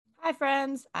Hi,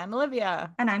 friends. I'm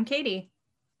Olivia. And I'm Katie.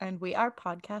 And we are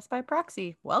Podcast by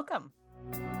Proxy. Welcome.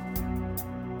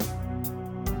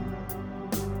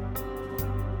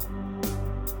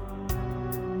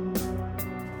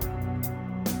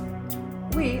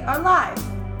 We are live.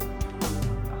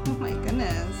 Oh my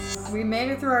goodness. We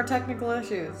made it through our technical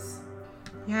issues.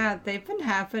 Yeah, they've been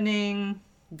happening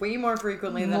way more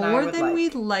frequently than I more would than like.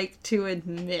 we'd like to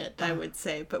admit, I would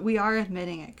say. But we are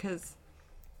admitting it because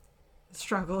the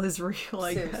struggle is real,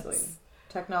 I Seriously. guess.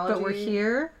 Technology. But we're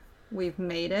here. We've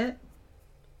made it.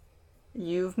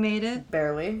 You've made it.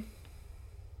 Barely.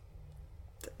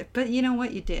 But you know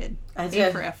what? You did. I did.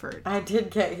 A for effort. I did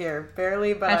get here.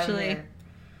 Barely, but Actually, I'm here.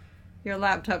 Your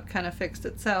laptop kind of fixed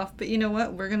itself. But you know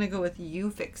what? We're going to go with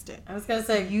you fixed it. I was going to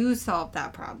say, you solved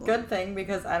that problem. good thing,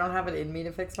 because I don't have it in me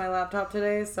to fix my laptop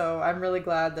today, so I'm really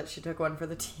glad that she took one for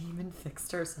the team and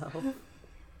fixed herself.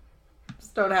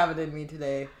 Just don't have it in me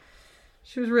today.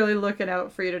 She was really looking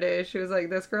out for you today. She was like,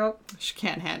 this girl, she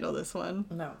can't handle this one.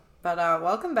 No. But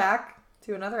welcome back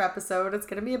to another episode. It's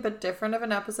going to be a bit different of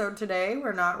an episode today.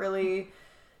 We're not really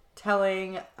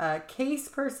telling a case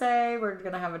per se. We're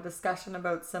going to have a discussion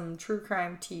about some true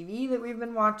crime TV that we've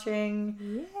been watching.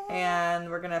 Yeah. And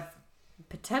we're going to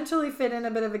potentially fit in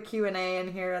a bit of a Q&A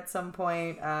in here at some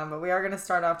point. But we are going to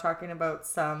start off talking about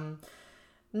some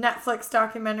Netflix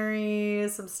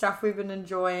documentaries, some stuff we've been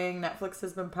enjoying. Netflix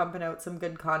has been pumping out some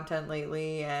good content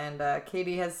lately, and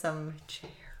Katie has some...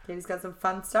 Katie's got some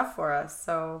fun stuff for us.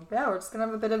 So, yeah, we're just going to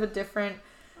have a bit of a different,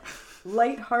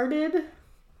 lighthearted,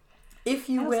 if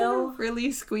you will. A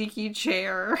really squeaky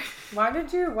chair. Why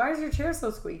is your chair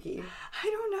so squeaky? I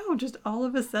don't know. Just all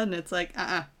of a sudden, it's like,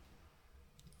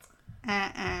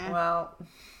 Well,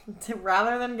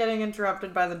 rather than getting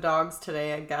interrupted by the dogs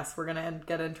today, I guess we're going to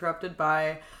get interrupted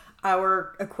by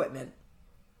our equipment.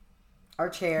 Our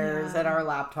chairs and our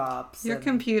laptops. Your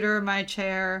computer, my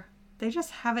chair. They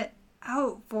just have it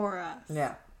out for us.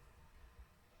 Yeah.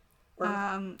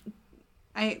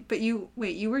 But you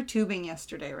were tubing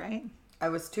yesterday, right? I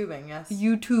was tubing, yes.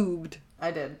 You tubed. I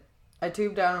did. I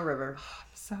tubed down a river. I'm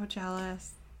so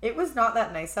jealous. It was not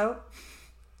that nice out.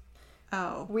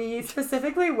 Oh. We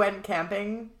specifically went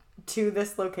camping to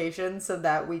this location so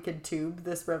that we could tube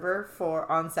this river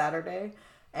on Saturday.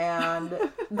 And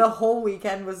the whole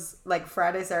weekend was like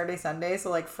Friday, Saturday, Sunday. So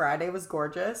like Friday was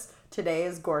gorgeous. Today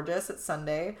is gorgeous. It's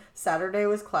Sunday. Saturday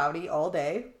was cloudy all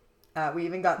day. We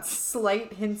even got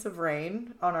slight hints of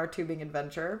rain on our tubing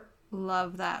adventure.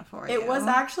 Love that for you. It was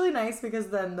actually nice because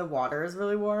then the water is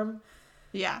really warm.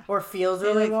 Yeah. Or feels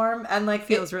really warm. And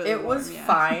like it was warm, yeah.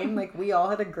 fine. Like we all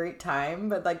had a great time.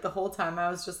 But like the whole time I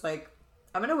was just like,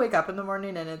 I'm going to wake up in the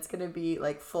morning and it's going to be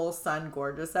like full sun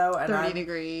gorgeous out. And 30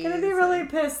 degrees. I'm going to be really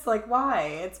pissed. Like why?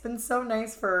 It's been so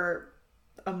nice for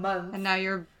a month. And now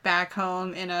you're back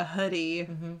home in a hoodie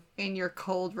in your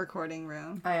cold recording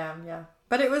room. I am, yeah.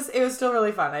 But it was still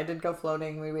really fun. I did go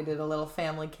floating. We did a little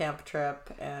family camp trip.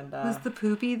 And was the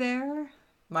poopy there?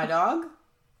 My dog?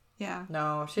 Yeah.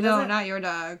 No, she doesn't. No, not your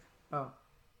dog. Oh.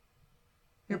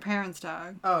 Your parents'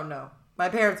 dog. Oh, no. My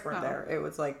parents weren't there. It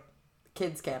was like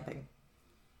kids camping.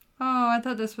 Oh, I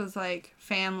thought this was like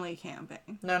family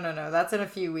camping. No. That's in a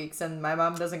few weeks. And my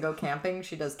mom doesn't go camping.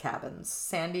 She does cabins.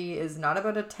 Sandy is not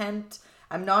about a tent.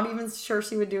 I'm not even sure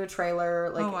she would do a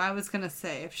trailer. Like, I was going to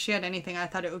say, if she had anything, I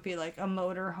thought it would be like a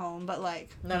motor home, but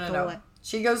like... No.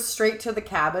 She goes straight to the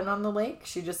cabin on the lake.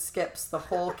 She just skips the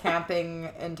whole camping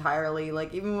entirely.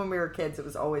 Like, even when we were kids, it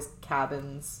was always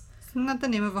cabins. Isn't that the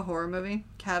name of a horror movie?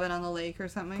 Cabin on the Lake or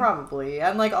something? Probably.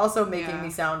 And, like, also making me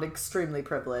sound extremely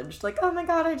privileged. Like, oh my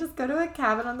god, I just go to a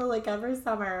cabin on the lake every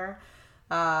summer.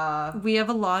 We have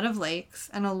a lot of lakes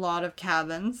and a lot of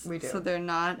cabins. We do. So they're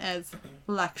not as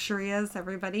luxury as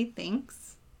everybody thinks.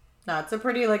 No, it's a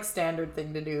pretty, like, standard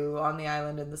thing to do on the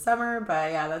island in the summer.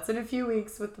 But, yeah, that's in a few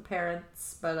weeks with the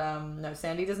parents. But, no,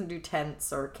 Sandy doesn't do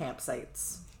tents or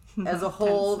campsites. As a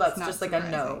whole, that's just, like, a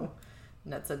no.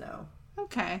 That's a no.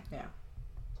 Okay. Yeah.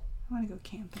 I want to go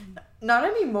camping. Not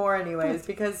anymore, anyways,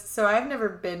 because... So, I've never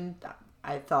been...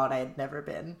 I thought I had never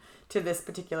been to this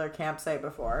particular campsite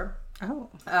before. Oh.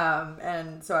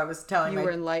 And so I was telling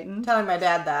were enlightened? Telling my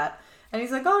dad that. And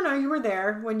he's like, oh, no, you were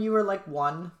there when you were, like,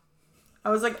 1. I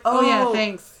was like, oh yeah,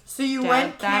 thanks. So you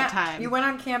Dad, that time. You went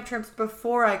on camp trips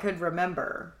before I could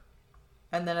remember.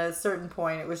 And then at a certain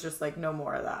point, it was just like, no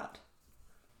more of that.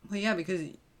 Well, yeah, because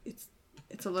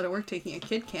it's a lot of work taking a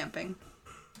kid camping.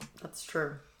 That's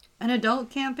true. An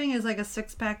adult camping is like a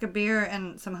 6-pack of beer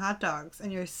and some hot dogs,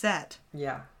 and you're set.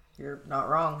 Yeah, you're not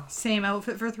wrong. Same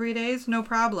outfit for 3 days, no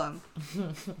problem.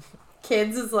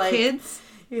 Kids is like... Kids?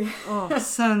 Oh,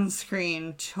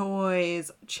 sunscreen,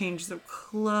 toys, changes of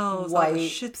clothes, all the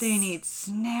shit they need,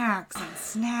 snacks and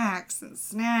snacks and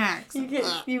snacks.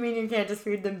 You mean you can't just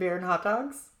feed them beer and hot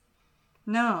dogs?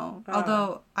 No.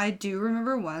 Although I do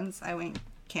remember once I went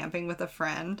camping with a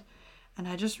friend, and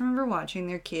I just remember watching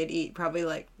their kid eat probably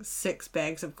like 6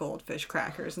 bags of Goldfish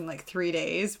crackers in like 3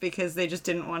 days because they just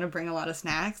didn't want to bring a lot of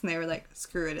snacks, and they were like,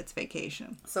 screw it, it's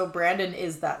vacation. So Brandon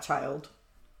is that child.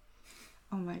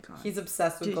 Oh my god. He's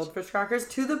obsessed with Goldfish crackers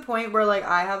to the point where like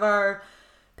I have our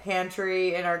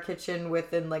pantry in our kitchen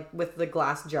with the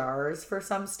glass jars for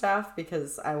some stuff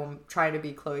because I'm trying to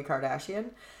be Khloe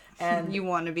Kardashian. And you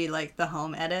want to be like the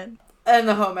home edit? And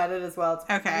the home edit as well. It's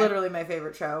okay. Literally my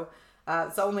favorite show.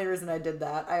 It's the only reason I did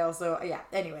that. I also,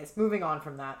 anyways, moving on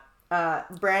from that.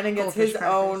 Brandon gets his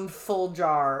own full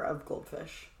jar of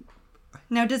Goldfish.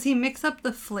 Now, does he mix up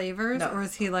the flavors or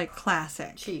is he like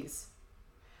classic? Cheese.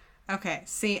 Okay,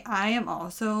 see, I am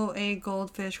also a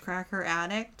Goldfish cracker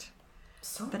addict.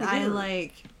 But I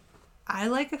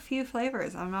like a few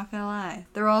flavors, I'm not gonna lie.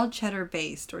 They're all cheddar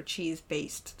based or cheese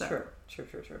based though.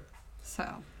 True.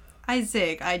 So I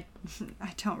zig. I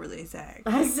don't really zag.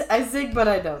 I zig, but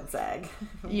I don't zag.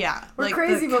 Yeah. We're like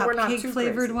crazy, but we're not too cupcake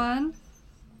flavored crazy. one.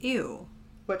 Ew.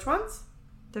 Which ones?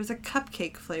 There's a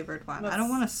cupcake flavored one. I don't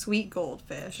want a sweet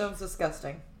Goldfish. Sounds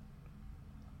disgusting.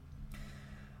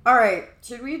 All right.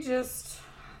 Should we just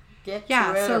get to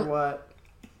it or what?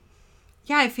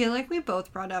 Yeah, I feel like we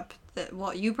both brought up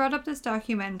you brought up this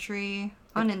documentary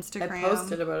on Instagram. I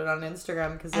posted about it on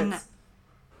Instagram because it's...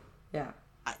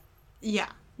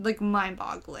 Yeah, like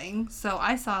mind-boggling. So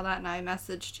I saw that and I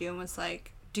messaged you and was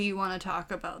like, do you want to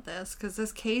talk about this? Because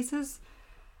this case is,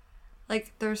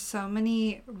 like, there's so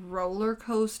many roller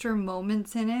coaster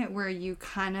moments in it where you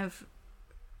kind of,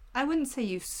 I wouldn't say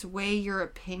you sway your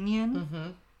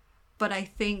opinion, but I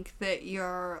think that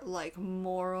your, like,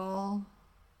 moral...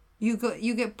 You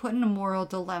get put into moral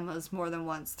dilemmas more than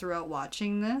once throughout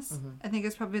watching this. I think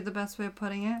it's probably the best way of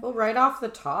putting it. Well, right off the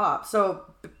top. So...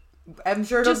 I'm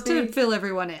sure it'll just to fill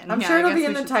everyone in. I'm sure it'll be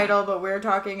in the title, but we're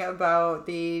talking about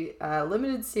the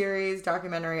limited series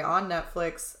documentary on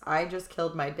Netflix, I Just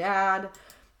Killed My Dad.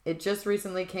 It just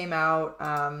recently came out.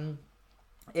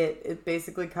 It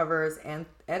basically covers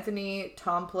Anthony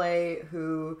Tomplay,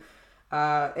 who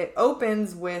it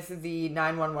opens with the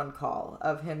 911 call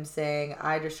of him saying,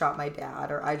 I just shot my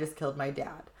dad, or I just killed my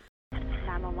dad.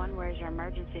 911, where's your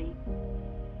emergency?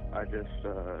 I just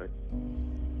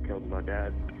killed my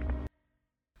dad.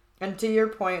 And to your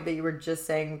point that you were just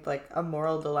saying, like, a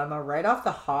moral dilemma, right off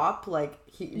the hop, like,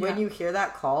 when you hear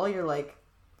that call, you're like,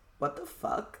 what the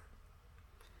fuck?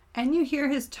 And you hear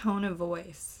his tone of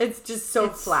voice. It's just so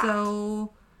flat.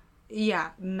 So,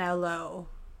 mellow.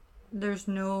 There's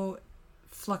no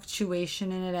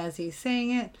fluctuation in it as he's saying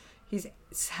it. He's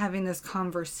having this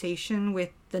conversation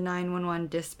with the 911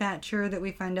 dispatcher that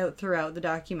we find out throughout the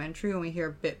documentary when we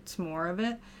hear bits more of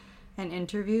it. And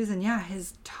interviews, and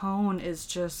his tone is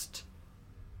just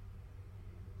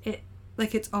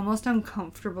it's almost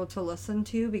uncomfortable to listen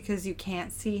to because you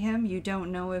can't see him. You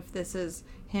don't know if this is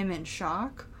him in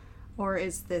shock or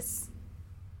is this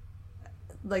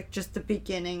like just the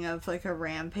beginning of like a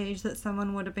rampage that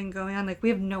someone would have been going on. Like, we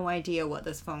have no idea what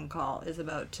this phone call is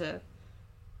about to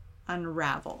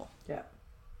unravel. Yeah.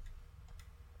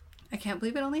 I can't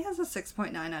believe it only has a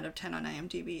 6.9 out of 10 on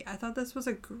IMDb. I thought this was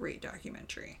a great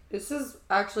documentary. This is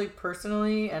actually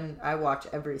personally, and I watch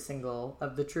every single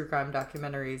of the true crime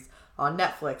documentaries on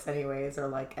Netflix anyways, or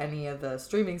like any of the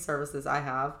streaming services I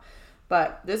have.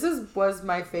 But this was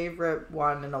my favorite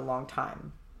one in a long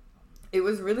time. It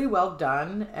was really well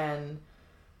done, and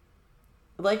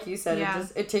like you said,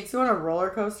 it takes you on a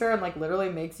roller coaster and like literally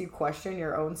makes you question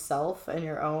your own self and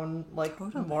your own like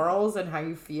morals and how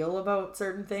you feel about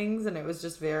certain things. And it was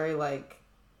just very like,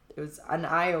 it was an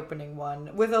eye-opening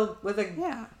one with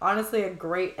a honestly a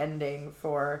great ending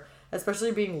for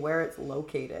especially being where it's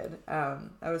located.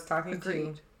 I was talking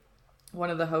to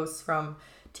one of the hosts from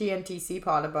TNTC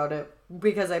Pod about it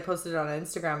because I posted it on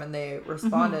Instagram and they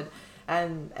responded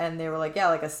and they were like,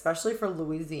 like especially for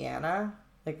Louisiana,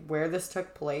 like where this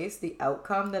took place, the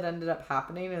outcome that ended up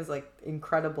happening is like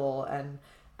incredible and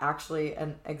actually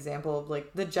an example of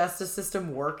like the justice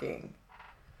system working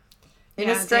in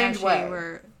a strange way. They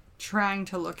were trying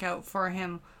to look out for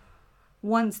him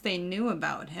once they knew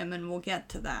about him, and we'll get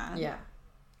to that.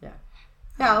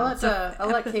 I'll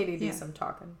let Katie do some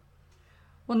talking.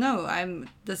 Well, no,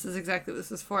 this is exactly what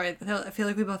this is for. I feel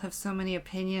like we both have so many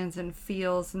opinions and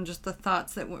feels and just the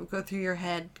thoughts that go through your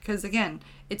head. Because, again,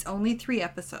 it's only 3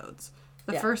 episodes.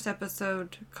 The first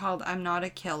episode called I'm Not a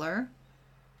Killer,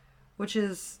 which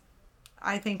is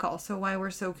I think also why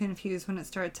we're so confused when it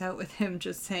starts out with him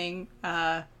just saying,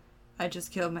 I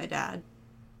just killed my dad.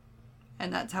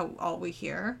 And that's how all we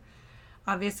hear.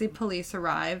 Obviously, police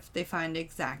arrive. They find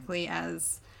exactly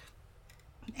as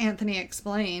Anthony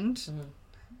explained.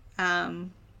 Mm-hmm.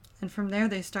 And from there,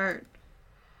 they start,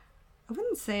 I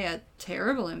wouldn't say a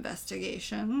terrible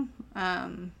investigation.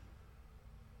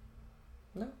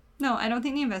 No, I don't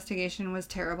think the investigation was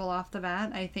terrible off the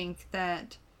bat. I think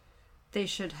that they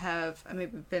should have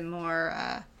maybe been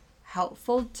more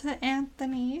helpful to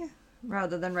Anthony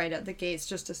rather than right out the gates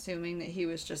just assuming that he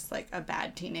was just like a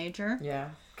bad teenager. Yeah.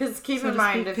 Because keep in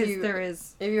mind, if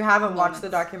you haven't watched the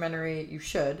documentary, you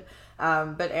should.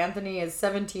 But Anthony is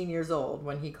 17 years old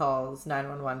when he calls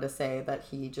 911 to say that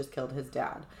he just killed his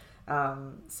dad.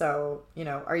 So, you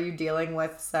know, are you dealing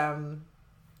with some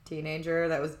teenager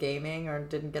that was gaming or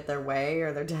didn't get their way,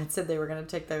 or their dad said they were going to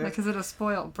take their... Because of a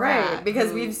spoiled brat. Right,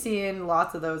 because we've seen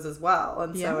lots of those as well.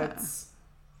 And so it's...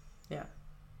 Yeah.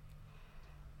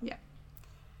 Yeah.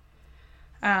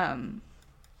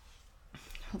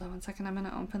 Hold on one second. I'm going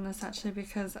to open this actually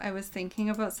because I was thinking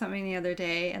about something the other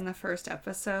day in the first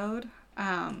episode.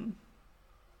 And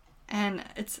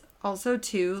it's also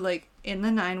too, like, in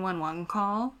the 911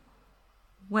 call,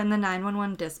 when the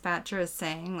 911 dispatcher is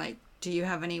saying, like, do you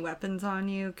have any weapons on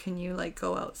you? Can you, like,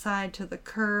 go outside to the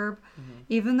curb? Mm-hmm.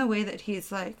 Even the way that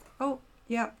he's like, oh,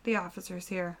 yep, the officer's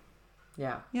here.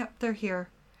 Yeah. Yep, they're here.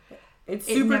 It's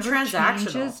super transactional.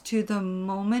 It changes to the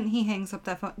moment he hangs up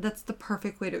that phone. That's the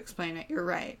perfect way to explain it. You're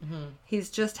right. Mm-hmm.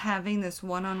 He's just having this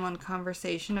one-on-one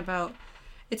conversation about...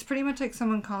 It's pretty much like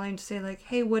someone calling to say, like,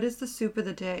 hey, what is the soup of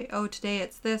the day? Oh, today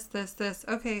it's this, this, this.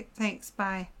 Okay, thanks,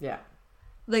 bye. Yeah.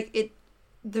 Like,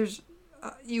 there's...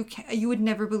 you would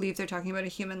never believe they're talking about a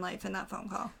human life in that phone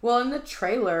call. Well, in the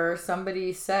trailer,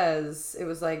 somebody says, it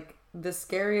was like, the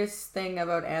scariest thing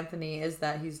about Anthony is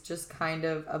that he's just kind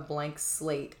of a blank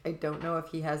slate. I don't know if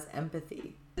he has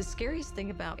empathy. The scariest thing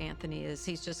about Anthony is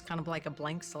he's just kind of like a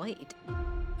blank slate.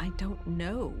 I don't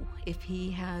know if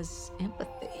he has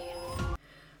empathy.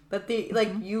 But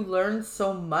you learn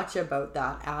so much about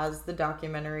that as the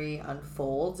documentary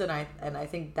unfolds, and I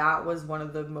think that was one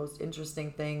of the most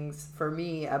interesting things for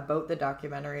me about the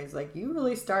documentary is, like, you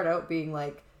really start out being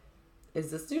like, is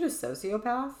this dude a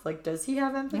sociopath? Like, does he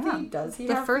have empathy? Yeah. Does he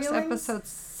have feelings? The first episode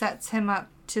sets him up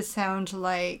to sound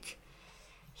like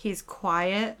he's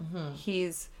quiet, mm-hmm.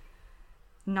 he's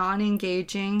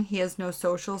non-engaging, he has no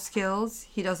social skills,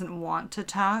 he doesn't want to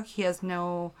talk, he has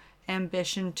no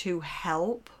ambition to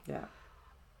help. Yeah.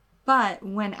 But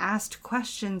when asked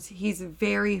questions, he's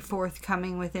very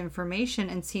forthcoming with information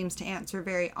and seems to answer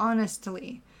very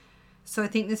honestly. So I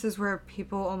think this is where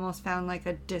people almost found like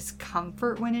a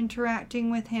discomfort when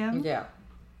interacting with him. Yeah.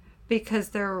 Because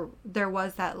there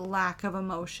was that lack of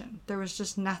emotion. There was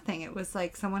just nothing. It was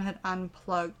like someone had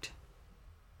unplugged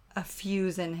a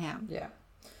fuse in him. Yeah.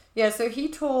 Yeah, so he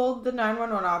told the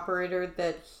 911 operator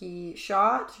that he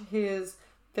shot his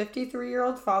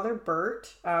 53-year-old father,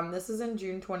 Bert. This is in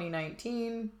June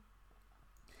 2019.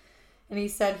 And he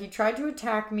said, he tried to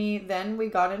attack me, then we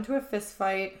got into a fist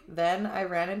fight, then I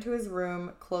ran into his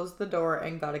room, closed the door,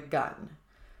 and got a gun.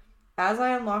 As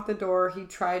I unlocked the door, he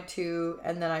tried to,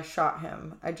 and then I shot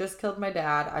him. I just killed my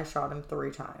dad. I shot him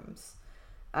 3 times.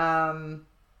 The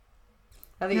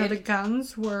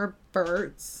guns were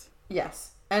Bert's.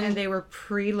 Yes. And they were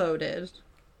preloaded.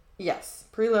 Yes.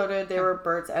 Preloaded. They were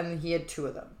Bert's, and he had 2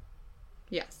 of them.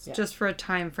 Yes. Yeah. Just for a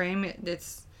time frame.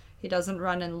 He doesn't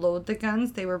run and load the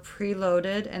guns. They were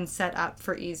preloaded and set up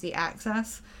for easy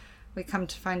access. We come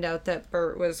to find out that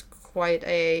Bert was quite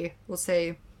a, we'll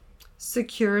say,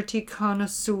 security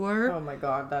connoisseur. Oh my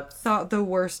God, thought the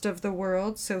worst of the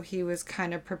world, so he was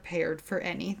kind of prepared for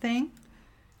anything.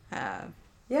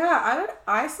 Yeah,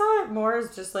 I saw it more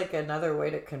as just like another way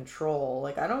to control.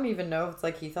 Like, I don't even know if it's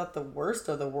like he thought the worst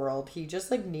of the world. He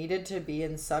just like needed to be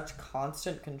in such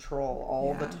constant control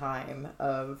all the time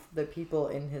of the people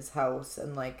in his house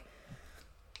and like.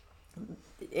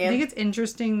 I think it's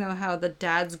interesting though how the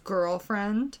dad's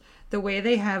girlfriend, the way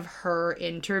they have her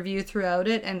interview throughout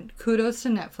it, and kudos to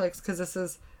Netflix because this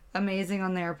is amazing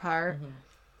on their part. Mm-hmm.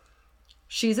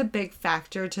 She's a big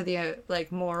factor to the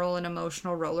like moral and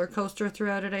emotional roller coaster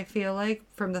throughout it, I feel like,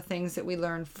 from the things that we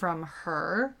learn from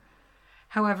her.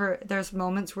 However, there's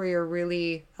moments where you're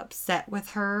really upset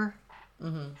with her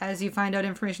as you find out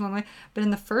information along the way. But in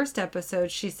the first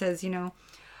episode, she says,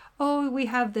 oh, we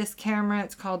have this camera.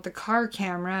 It's called the car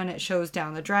camera, and it shows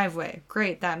down the driveway.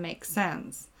 Great, that makes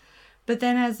sense. But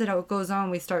then as it goes on,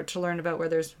 we start to learn about where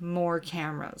there's more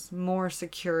cameras, more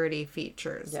security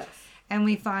features. Yes. And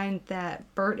we find that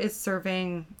Bert is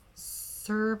serving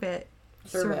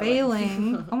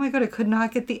surveilling. Oh my god, I could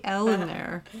not get the L in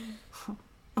there.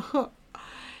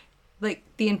 Like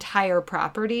the entire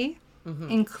property,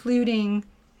 including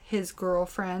his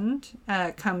girlfriend,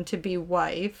 come to be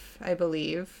wife, I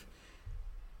believe,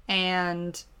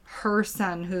 and her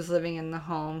son who's living in the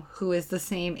home, who is the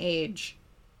same age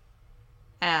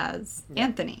as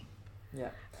Anthony.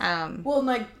 Yeah. Well,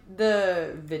 like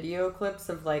the video clips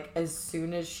of like as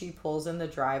soon as she pulls in the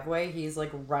driveway, he's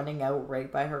like running out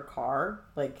right by her car.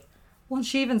 Like, well,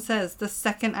 she even says the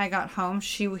second I got home,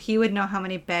 he would know how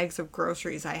many bags of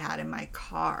groceries I had in my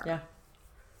car. yeah.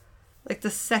 Like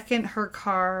the second her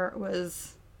car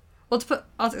was, well,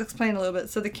 I'll explain a little bit.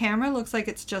 So the camera looks like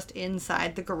it's just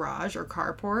inside the garage or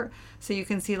carport. So you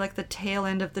can see like the tail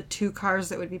end of the two cars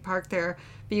that would be parked there.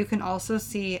 But you can also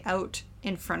see out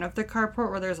in front of the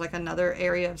carport where there's like another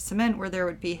area of cement where there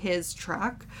would be his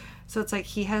truck. So it's like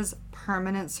he has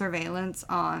permanent surveillance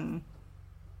on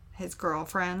his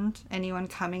girlfriend, anyone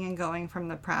coming and going from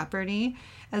the property,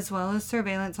 as well as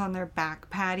surveillance on their back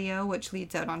patio, which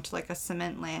leads out onto like a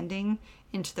cement landing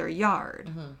into their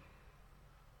yard.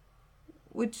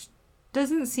 Which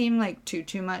doesn't seem like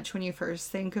too much when you first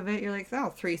think of it. You're like,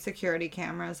 oh, 3 security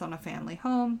cameras on a family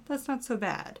home. That's not so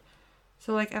bad.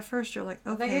 So, like, at first you're like,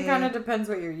 okay. I think it kind of depends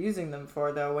what you're using them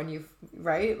for, though. When you,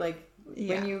 right? Like,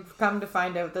 when you come to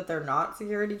find out that they're not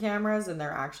security cameras and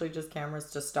they're actually just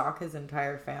cameras to stalk his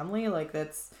entire family, like,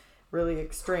 that's really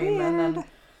extreme. Weird. And then,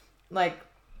 like,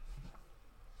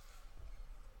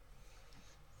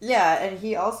 yeah, and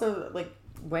he also, like,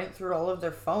 went through all of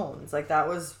their phones. Like, that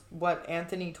was what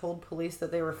Anthony told police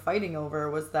that they were fighting over,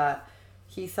 was that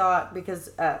he thought, because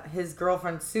his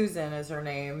girlfriend Susan is her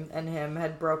name, and him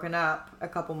had broken up a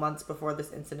couple months before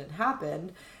this incident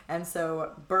happened, and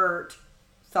so Bert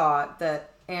thought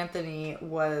that Anthony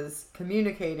was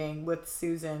communicating with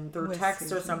Susan through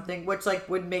text or something, which like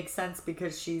would make sense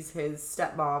because she's his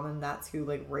stepmom and that's who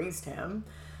like raised him.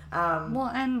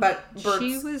 But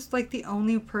she was like the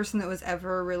only person that was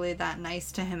ever really that nice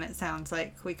to him, it sounds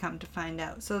like, we come to find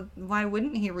out. So why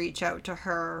wouldn't he reach out to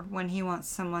her when he wants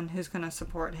someone who's going to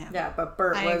support him? Yeah, but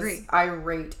Bert was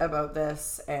irate about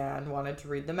this and wanted to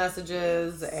read the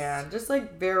messages and just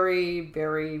like very,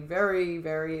 very, very,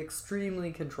 very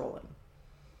extremely controlling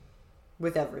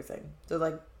with everything. So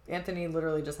like Anthony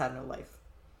literally just had no life.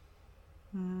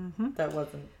 That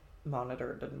wasn't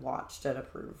monitored and watched and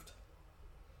approved.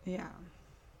 Yeah.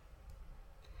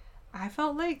 I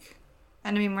felt like,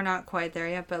 and I mean, we're not quite there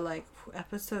yet, but like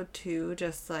episode 2,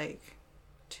 just like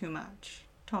too much.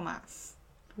 Tomas.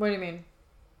 What do you mean?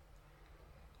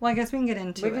 Well, I guess we can get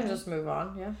into it. We can just move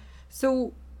on, yeah.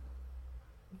 So,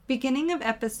 beginning of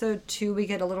episode 2, we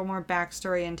get a little more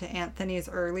backstory into Anthony's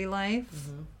early life,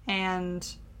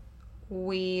 and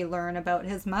we learn about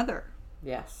his mother.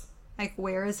 Yes. Like,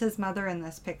 where is his mother in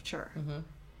this picture?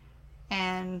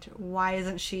 And why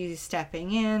isn't she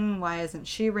stepping in? Why isn't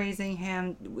she raising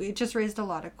him? It just raised a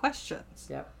lot of questions.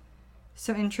 Yep.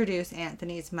 So introduce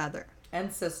Anthony's mother.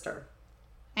 And sister.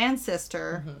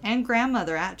 And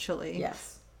grandmother, actually.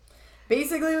 Yes.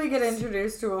 Basically, we get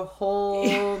introduced to a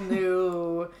whole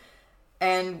new...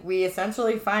 And we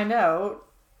essentially find out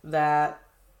that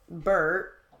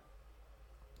Bert...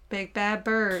 Big Bad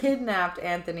Bert. Kidnapped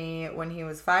Anthony when he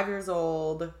was 5 years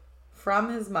old...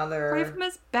 From his mother. Right from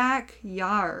his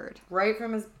backyard. Right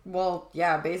from his... Well,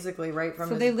 yeah, basically right from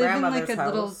his grandmother's house. So they live in like a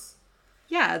house. little...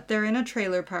 Yeah, they're in a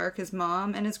trailer park. His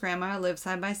mom and his grandma live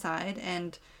side by side.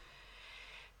 And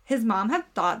his mom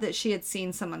had thought that she had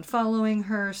seen someone following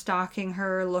her, stalking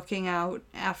her, looking out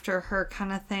after her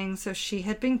kind of thing. So she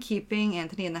had been keeping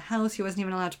Anthony in the house. He wasn't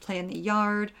even allowed to play in the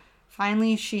yard.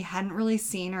 Finally, she hadn't really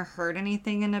seen or heard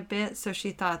anything in a bit. So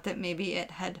she thought that maybe it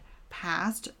had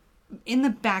passed. In the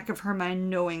back of her mind,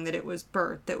 knowing that it was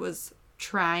Bert that was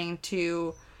trying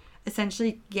to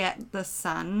essentially get the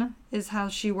son, is how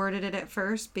she worded it at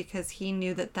first, because he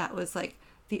knew that that was like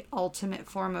the ultimate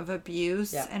form of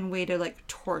abuse and way to like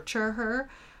torture her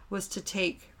was to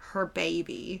take her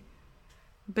baby.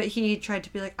 But he tried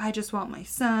to be like, I just want my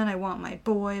son, I want my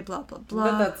boy, blah blah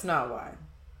blah. But that's not why.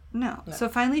 No. So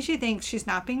finally she thinks she's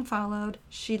not being followed.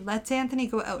 She lets Anthony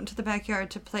go out into the backyard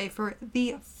to play for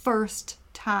the first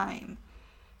time.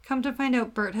 Come to find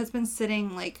out, Bert has been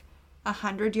sitting like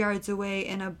 100 yards away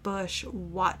in a bush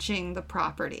watching the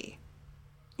property.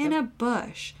 In a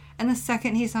bush. And the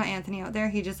second he saw Anthony out there,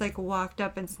 he just like walked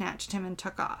up and snatched him and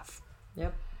took off.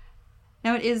 Yep.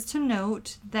 Now it is to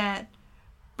note that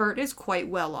Bert is quite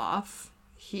well off.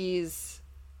 He's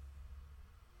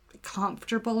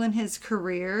comfortable in his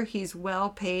career. He's well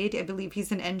paid. I believe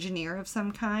he's an engineer of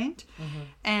some kind.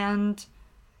 And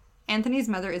Anthony's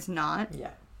mother is not.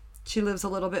 Yeah. she lives a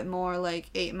little bit more like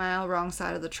 8 Mile, wrong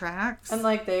side of the tracks. And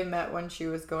like they met when she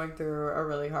was going through a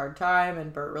really hard time,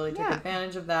 and Bert really took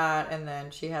advantage of that. And then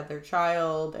she had their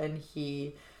child, and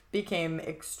he became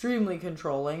extremely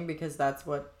controlling because that's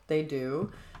what they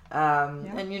do.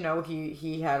 And you know,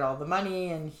 he had all the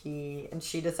money, and she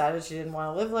decided she didn't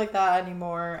want to live like that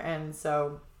anymore. And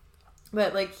so,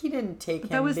 but like he didn't take him.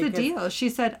 That was the deal. She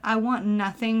said, I want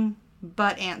nothing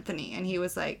but Anthony. And he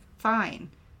was like, fine.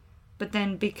 But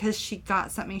then because she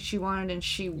got something she wanted and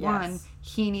she won,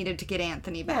 he needed to get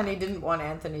Anthony back. Yeah, and he didn't want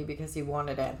Anthony because he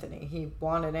wanted Anthony. He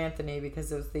wanted Anthony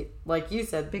because it was the, like you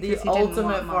said, the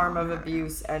ultimate form of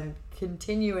abuse and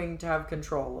continuing to have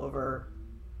control over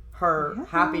her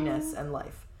happiness and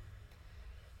life.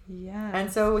 Yeah.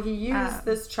 And so he used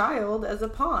this child as a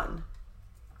pawn.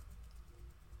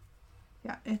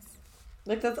 Yeah, it's...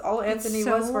 Like, that's all Anthony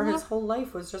was for his whole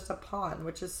life, was just a pawn,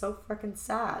 which is so freaking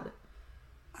sad.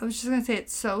 I was just going to say,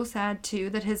 it's so sad, too,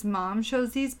 that his mom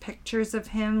shows these pictures of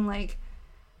him, like,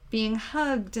 being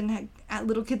hugged and at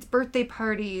little kids' birthday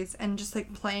parties and just,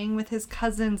 like, playing with his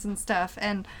cousins and stuff.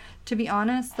 And to be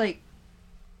honest, like,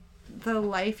 the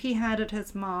life he had at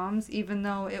his mom's, even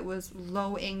though it was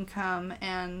low income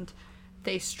and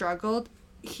they struggled,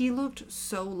 he looked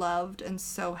so loved and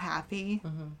so happy.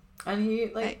 Mm-hmm. And he,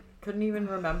 like, couldn't even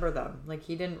remember them. Like,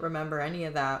 he didn't remember any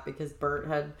of that because Bert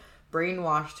had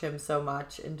brainwashed him so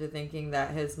much into thinking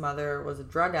that his mother was a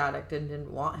drug addict and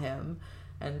didn't want him.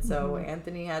 And so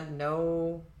Anthony had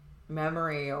no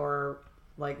memory or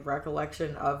like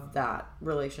recollection of that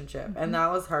relationship. And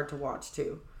that was hard to watch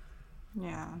too.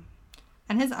 Yeah.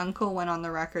 And his uncle went on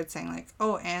the record saying like,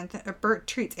 oh, Bert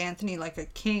treats Anthony like a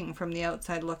king from the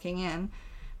outside looking in.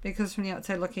 Because from the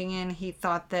outside looking in, he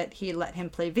thought that he let him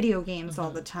play video games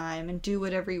all the time and do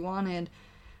whatever he wanted.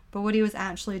 But what he was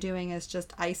actually doing is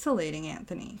just isolating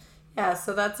Anthony. Yeah,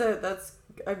 so that's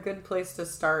a good place to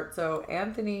start. So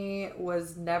Anthony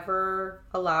was never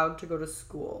allowed to go to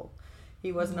school.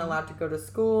 He wasn't allowed to go to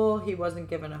school. He wasn't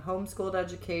given a homeschooled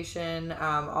education.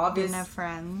 Obviously, didn't have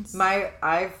friends.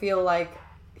 I feel like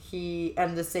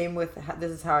and the same with,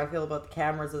 this is how I feel about the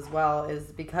cameras as well, is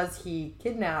because he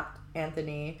kidnapped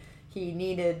Anthony, he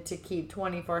needed to keep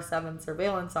 24/7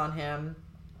 surveillance on him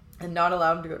and not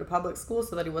allow him to go to public school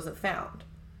so that he wasn't found.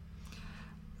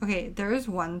 Okay, there is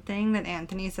one thing that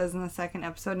Anthony says in the second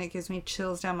episode, and it gives me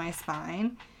chills down my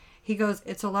spine. He goes,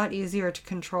 it's a lot easier to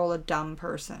control a dumb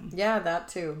person. Yeah, that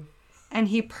too. And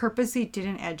he purposely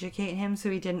didn't educate him so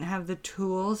he didn't have the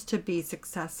tools to be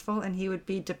successful, and he would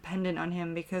be dependent on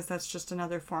him because that's just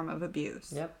another form of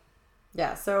abuse. Yep.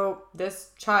 Yeah, so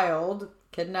this child,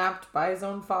 kidnapped by his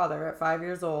own father at 5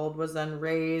 years old, was then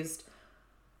raised...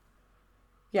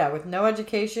 Yeah, with no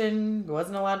education, he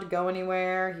wasn't allowed to go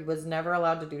anywhere. He was never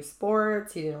allowed to do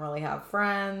sports. He didn't really have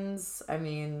friends. I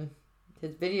mean,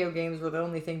 his video games were the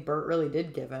only thing Bert really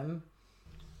did give him.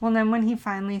 Well, then when he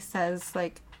finally says,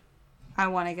 like, I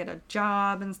want to get a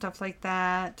job and stuff like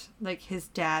that, like, his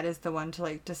dad is the one to,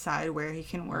 like, decide where he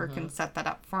can work and set that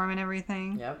up for him and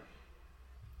everything. Yep.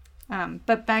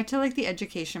 But back to, like, the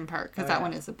education part, because that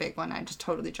one is a big one. I just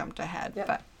totally jumped ahead. Yep.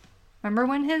 But remember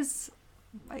when his...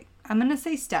 like, I'm going to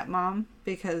say stepmom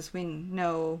because we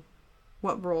know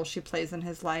what role she plays in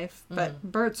his life, but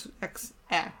Bert's ex,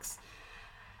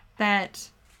 that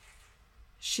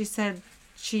she said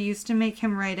she used to make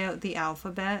him write out the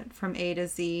alphabet from A to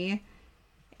Z,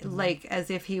 like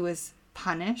as if he was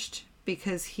punished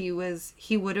because he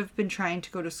would have been trying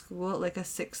to go to school at like a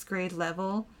 6th grade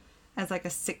level as like a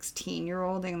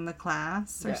 16-year-old in the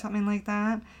class or something like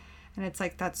that. And it's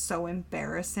like, that's so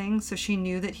embarrassing. So she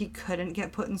knew that he couldn't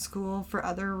get put in school for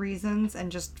other reasons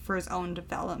and just for his own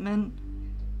development.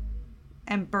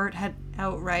 And Bert had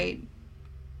outright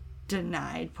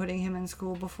denied putting him in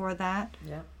school before that.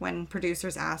 Yeah. When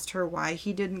producers asked her why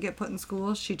he didn't get put in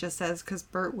school, she just says because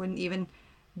Bert wouldn't even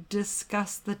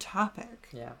discuss the topic.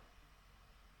 Yeah.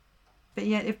 But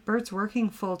yet, if Bert's working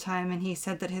full-time and he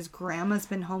said that his grandma's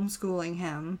been homeschooling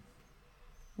him,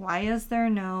 why is there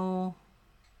no...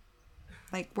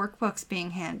 like workbooks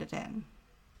being handed in?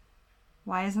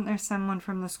 Why isn't there someone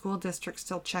from the school district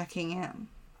still checking in?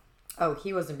 Oh,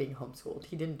 he wasn't being homeschooled.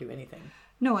 He didn't do anything.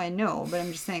 No, I know, but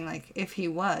I'm just saying, like, if he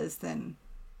was, then...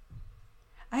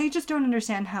 I just don't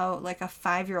understand how, like, a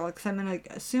 5-year-old, because I'm going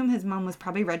to assume his mom was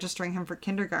probably registering him for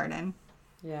kindergarten.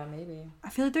 Yeah, maybe. I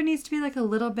feel like there needs to be, like, a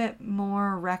little bit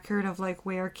more record of, like,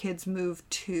 where kids move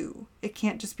to. It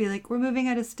can't just be like, we're moving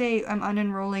out of state, I'm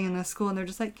unenrolling in this school, and they're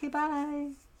just like, okay,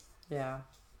 bye. Yeah.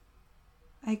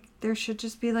 Like, there should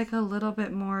just be, like, a little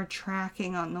bit more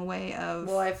tracking on the way of...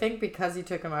 Well, I think because he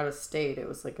took him out of state, it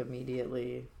was, like,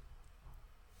 immediately...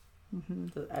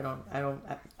 I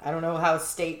don't know how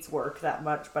states work that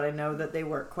much, but I know that they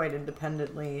work quite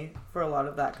independently for a lot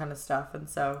of that kind of stuff. And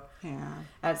so,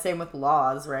 and same with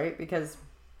laws, right? Because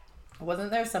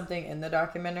wasn't there something in the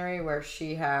documentary where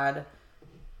she had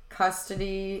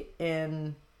custody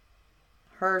in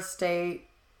her state,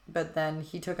 but then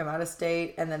he took him out of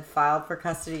state and then filed for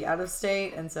custody out of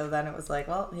state, and so then it was like,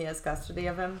 well, he has custody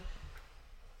of him.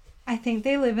 I think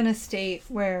they live in a state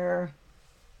where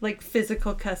like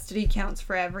physical custody counts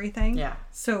for everything. Yeah.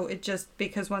 So it just,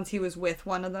 because once he was with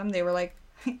one of them, they were like,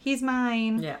 he's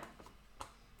mine. Yeah.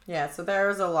 Yeah, so there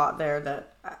was a lot there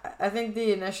that I think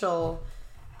the initial,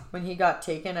 when he got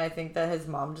taken, I think that his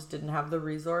mom just didn't have the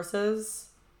resources.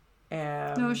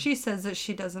 No, she says that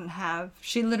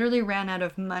she literally ran out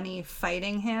of money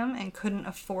fighting him and couldn't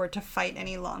afford to fight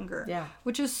any longer. Yeah.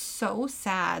 Which is so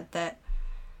sad that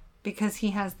because he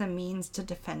has the means to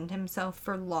defend himself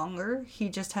for longer, he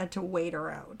just had to wait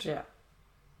her out. Yeah.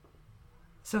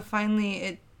 So finally,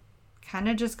 it kind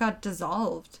of just got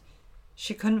dissolved.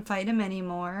 She couldn't fight him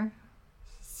anymore.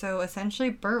 So essentially,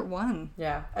 Bert won.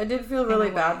 Yeah. I did feel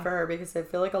really bad for her because I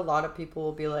feel like a lot of people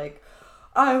will be like,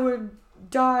 I would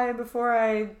die before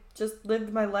I just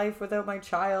lived my life without my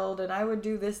child, and I would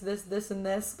do this, and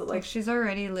this. But like she's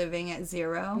already living at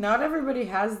zero. Not everybody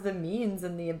has the means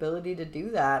and the ability to do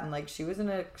that. And like she was in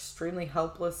an extremely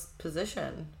helpless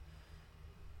position.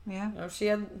 Yeah. You know, she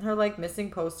had her like missing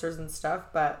posters and stuff,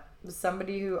 but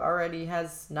somebody who already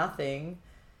has nothing,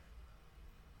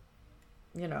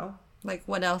 you know. Like,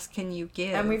 what else can you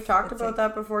give? And we've talked about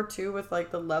that before, too, with, like,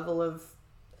 the level of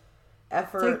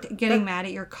effort. It's like getting mad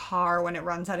at your car when it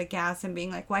runs out of gas and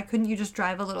being like, why couldn't you just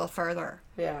drive a little further?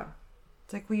 Yeah.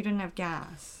 It's like, well, you didn't have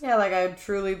gas. Yeah, like, I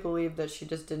truly believe that she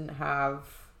just didn't have,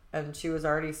 and she was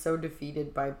already so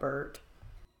defeated by Bert.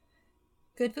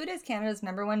 Good Food is Canada's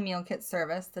 #1 meal kit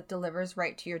service that delivers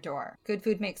right to your door. Good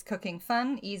Food makes cooking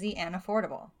fun, easy, and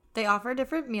affordable. They offer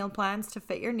different meal plans to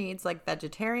fit your needs like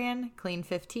vegetarian, clean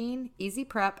 15, easy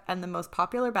prep, and the most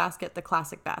popular basket, the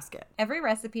classic basket. Every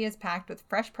recipe is packed with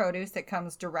fresh produce that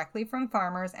comes directly from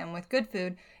farmers, and with Good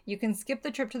Food, you can skip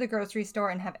the trip to the grocery store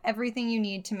and have everything you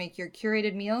need to make your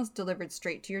curated meals delivered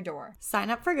straight to your door. Sign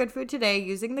up for Good Food today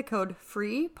using the code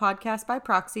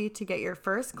FREEPODCASTBYPROXY to get your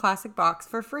first classic box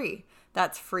for free.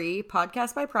 That's free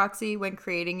podcast by proxy when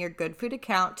creating your Good Food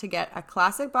account to get a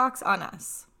classic box on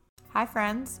us. Hi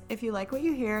friends, if you like what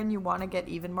you hear and you want to get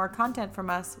even more content from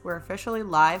us, we're officially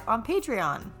live on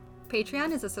Patreon.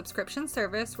 Patreon is a subscription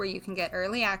service where you can get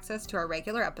early access to our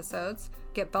regular episodes,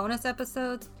 get bonus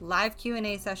episodes, live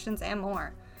Q&A sessions, and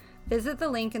more. Visit the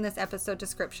link in this episode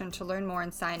description to learn more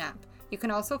and sign up. You can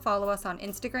also follow us on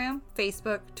Instagram,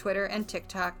 Facebook, Twitter, and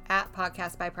TikTok at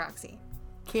Podcast by Proxy.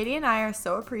 Katie and I are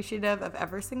so appreciative of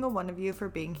every single one of you for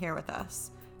being here with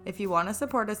us. If you want to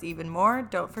support us even more,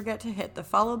 don't forget to hit the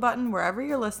follow button wherever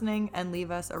you're listening and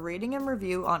leave us a rating and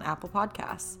review on Apple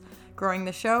Podcasts. Growing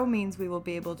the show means we will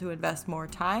be able to invest more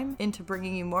time into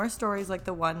bringing you more stories like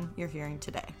the one you're hearing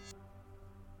today.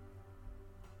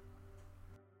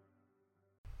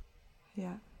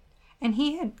 Yeah. And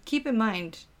he had, keep in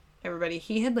mind, everybody,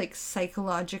 he had like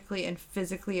psychologically and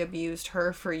physically abused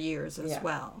her for years as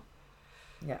well.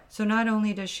 Yeah. So not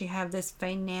only does she have this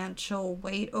financial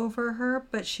weight over her,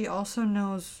 but she also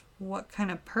knows what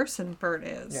kind of person Bert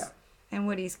is and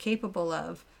what he's capable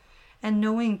of. And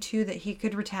knowing, too, that he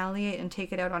could retaliate and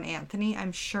take it out on Anthony,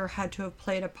 I'm sure had to have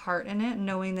played a part in it,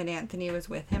 knowing that Anthony was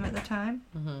with him at the time.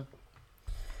 Mm-hmm.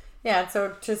 Yeah,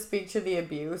 so to speak to the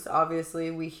abuse, obviously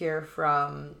we hear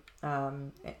from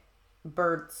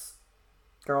Bert's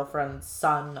girlfriend's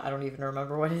son. I don't even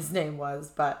remember what his name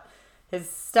was, but his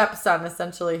stepson,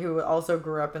 essentially, who also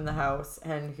grew up in the house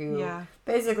and who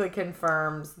basically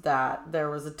confirms that there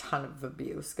was a ton of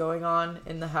abuse going on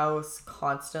in the house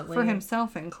constantly. For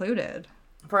himself included.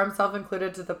 For himself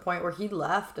included, to the point where he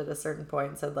left at a certain point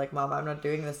and said, like, Mom, I'm not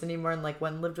doing this anymore, and, like,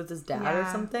 went and lived with his dad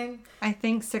or something. I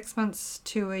think 6 months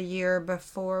to a year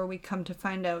before we come to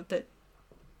find out that,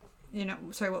 you know,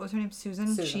 sorry, what was her name?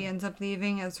 Susan? She ends up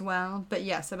leaving as well. But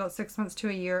yes, about 6 months to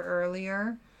a year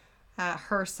earlier,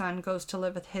 her son goes to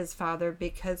live with his father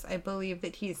because I believe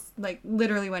that he's, like,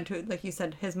 literally went to, like you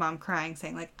said, his mom crying,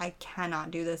 saying, like, I cannot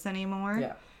do this anymore.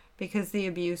 Yeah. Because the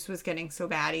abuse was getting so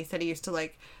bad. He said he used to,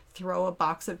 like, throw a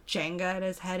box of Jenga at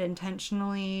his head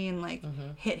intentionally and, like,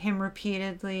 hit him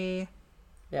repeatedly.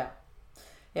 Yeah.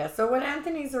 Yeah, so when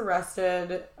Anthony's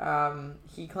arrested,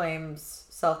 he claims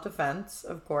self-defense,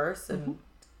 of course, and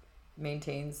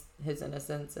maintains his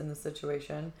innocence in the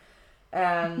situation.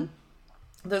 And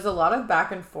there's a lot of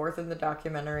back and forth in the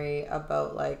documentary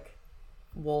about, like,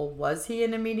 well, was he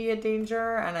in immediate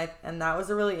danger? And that was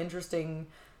a really interesting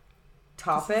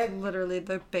topic. Literally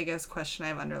the biggest question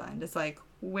I've underlined is like,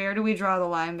 where do we draw the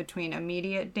line between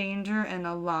immediate danger and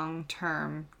a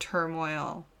long-term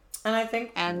turmoil And I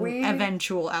think and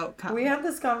eventual outcome? We had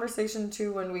this conversation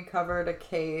too when we covered a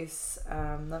case.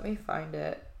 Let me find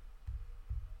it.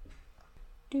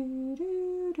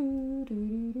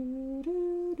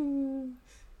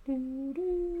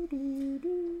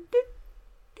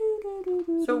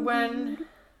 So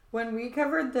when we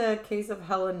covered the case of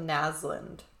Helen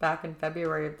Naslund back in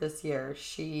February of this year,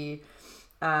 she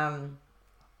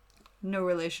no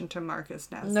relation to Marcus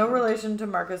Naslund. No relation to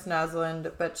Marcus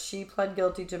Naslund, but she pled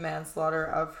guilty to manslaughter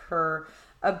of her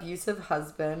abusive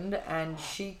husband, and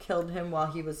she killed him while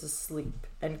he was asleep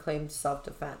and claimed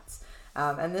self-defense.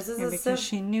 And this is because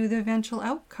she knew the eventual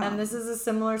outcome. And this is a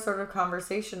similar sort of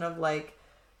conversation of like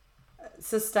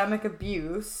systemic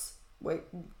abuse. Wait,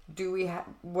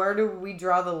 where do we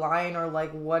draw the line, or like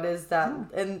what is that?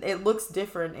 And it looks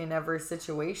different in every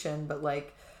situation, but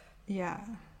like, yeah,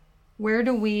 where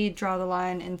do we draw the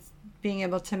line in being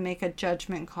able to make a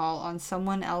judgment call on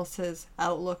someone else's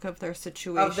outlook of their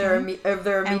situation, of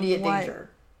their immediate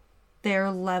danger, their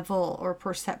level or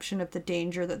perception of the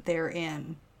danger that they're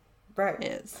in? Right.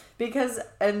 Is because,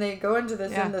 and they go into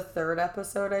this in the third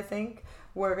episode, I think,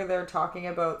 where they're talking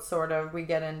about sort of, we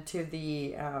get into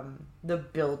the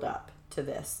build up to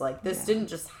this. Like, this didn't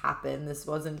just happen. This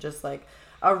wasn't just like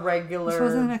a regular. This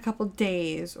wasn't a couple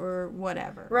days or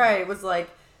whatever. Right. It was like,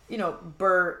 you know,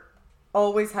 Bert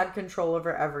always had control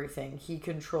over everything. He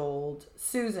controlled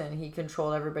Susan. He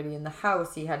controlled everybody in the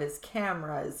house. He had his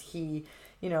cameras. He,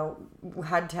 you know,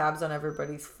 had tabs on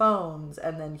everybody's phones,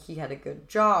 and then he had a good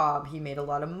job. He made a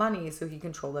lot of money, so he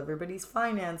controlled everybody's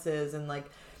finances, and like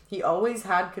he always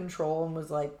had control and was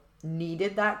like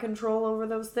needed that control over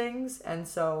those things. And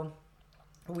so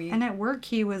and at work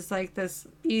he was like this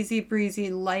easy breezy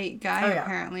light guy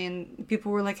apparently, and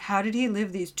people were like, how did he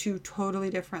live these two totally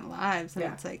different lives? And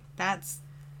it's like that's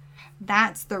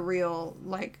the real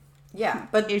like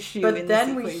issue. But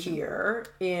then we hear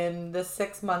in the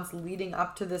 6 months leading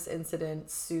up to this incident,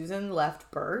 Susan left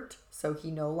Bert, so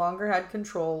he no longer had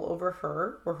control over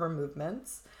her or her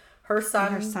movements. Her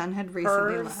son had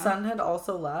recently left. Her son had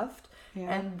also left. Yeah.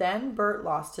 And then Bert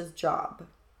lost his job.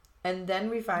 And then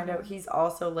we find out he's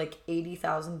also like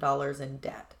 $80,000 in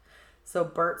debt. So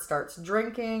Bert starts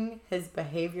drinking. His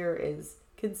behavior is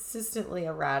consistently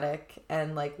erratic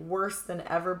and like worse than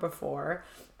ever before.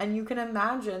 And you can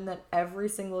imagine that every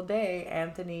single day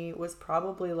Anthony was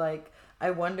probably like, I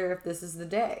wonder if this is the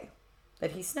day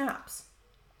that he snaps.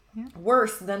 Yeah.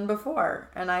 Worse than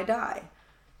before and I die.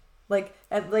 Like,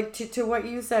 to what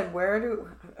you said,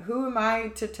 who am I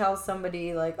to tell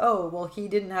somebody like, oh, well, he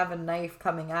didn't have a knife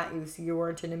coming at you, so you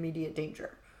weren't in immediate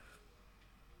danger.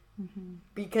 Mm-hmm.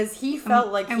 Because he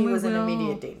felt like he was in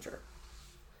immediate danger.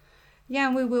 Yeah,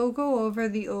 and we will go over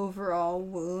the overall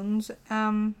wounds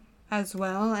as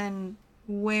well, and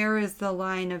where is the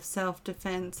line of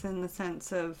self-defense in the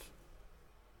sense of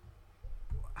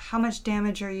how much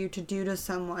damage are you to do to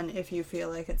someone if you feel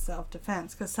like it's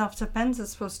self-defense? Because self-defense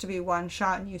is supposed to be one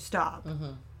shot and you stop.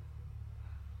 Mm-hmm.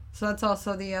 So that's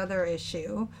also the other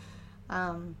issue.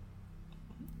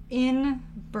 In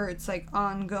Bert's like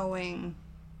ongoing,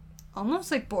 almost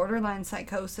like borderline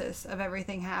psychosis of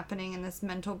everything happening and this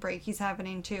mental break he's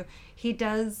happening to, he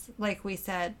does, like we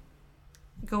said,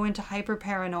 go into hyper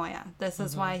paranoia. This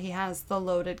is why he has the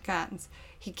loaded guns.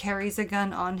 He carries a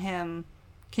gun on him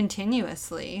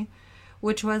continuously,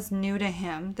 which was new to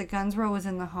him. The guns were always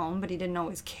in the home, but he didn't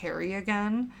always carry a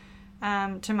gun,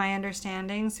 to my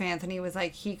understanding. So Anthony was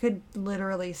like, he could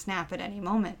literally snap at any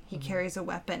moment. He carries a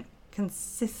weapon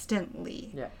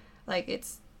consistently. Yeah. Like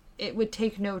it would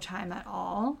take no time at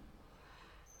all.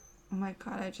 Oh my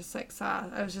God, I just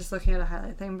I was just looking at a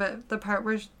highlight thing, but the part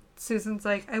where Susan's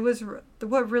like,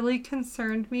 what really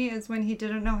concerned me is when he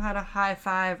didn't know how to high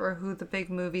five or who the big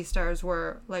movie stars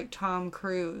were, like Tom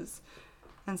Cruise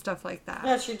and stuff like that.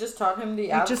 Yeah, she just taught him the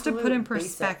absolute just to put in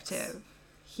basics. Perspective,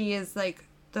 he is like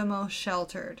the most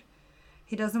sheltered.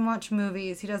 He doesn't watch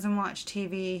movies. He doesn't watch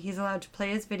TV. He's allowed to play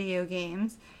his video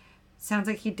games. Sounds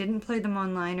like he didn't play them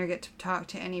online or get to talk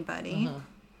to anybody. Mm-hmm.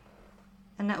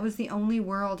 And that was the only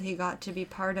world he got to be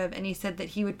part of. And he said that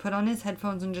he would put on his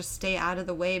headphones and just stay out of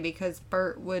the way because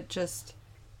Bert would just,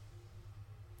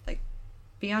 like,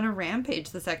 be on a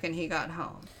rampage the second he got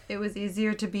home. It was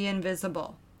easier to be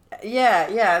invisible.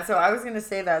 Yeah. So I was going to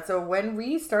say that. So when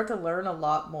we start to learn a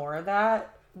lot more of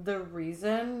that, the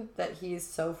reason that he's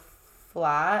so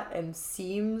flat and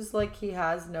seems like he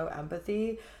has no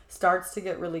empathy starts to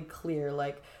get really clear.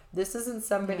 Like, this isn't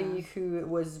somebody who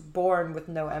was born with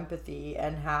no empathy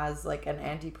and has like an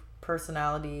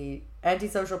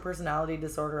antisocial personality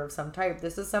disorder of some type.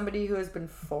 This is somebody who has been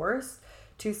forced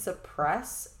to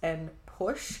suppress and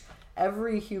push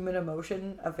every human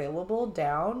emotion available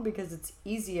down because it's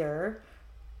easier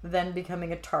than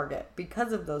becoming a target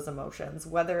because of those emotions,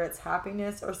 whether it's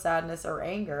happiness or sadness or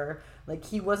anger. Like,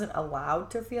 he wasn't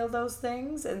allowed to feel those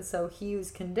things, and so he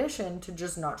was conditioned to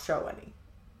just not show any.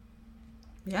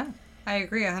 Yeah, I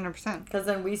agree 100%. Because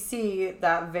then we see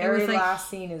that very last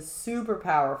scene is super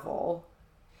powerful.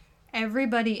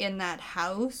 Everybody in that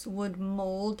house would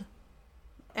mold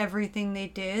everything they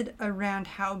did around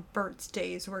how Bert's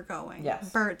days were going. Yes.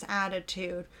 Bert's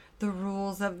attitude, the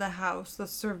rules of the house, the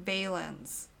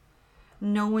surveillance.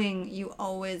 Knowing you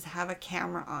always have a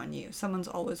camera on you. Someone's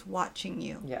always watching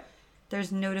you. Yeah.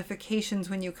 There's notifications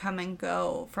when you come and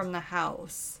go from the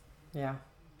house. Yeah.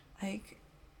 Like...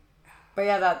 But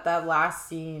yeah, that last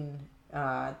scene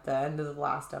at the end of the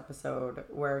last episode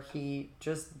where he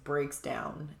just breaks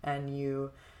down and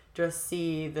you just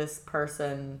see this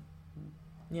person,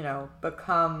 you know,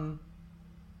 become...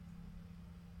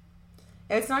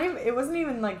 It wasn't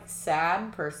even like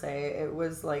sad per se. It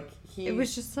was like it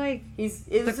was just like it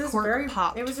was just very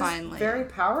popped it was finally. just very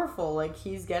powerful. Like,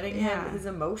 he's getting his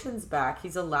emotions back.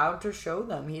 He's allowed to show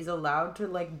them. He's allowed to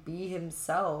like be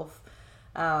himself.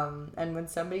 And when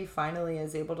somebody finally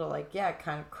is able to like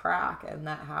kind of crack, and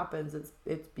that happens,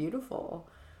 it's beautiful.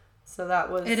 So that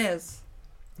was... It is.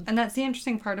 And that's the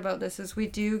interesting part about this, is we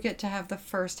do get to have the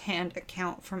first-hand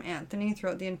account from Anthony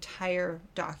throughout the entire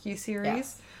docuseries,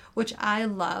 Yes. which I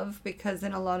love, because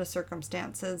in a lot of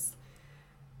circumstances,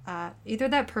 either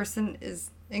that person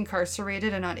is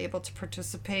incarcerated and not able to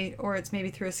participate, or it's maybe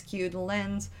through a skewed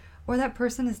lens, or that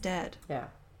person is dead. Yeah.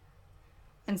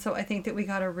 And so I think that we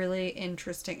got a really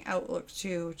interesting outlook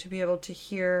to be able to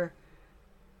hear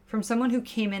from someone who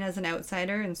came in as an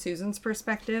outsider in Susan's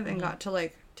perspective and got to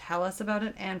like tell us about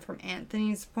it, and from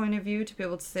Anthony's point of view to be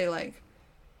able to say like,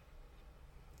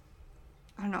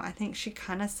 I don't know, I think she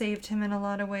kind of saved him in a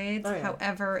lot of ways. Oh, yeah.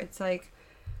 However, it's like,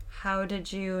 how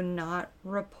did you not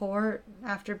report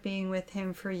after being with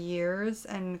him for years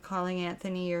and calling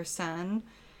Anthony your son?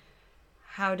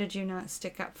 How did you not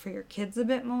stick up for your kids a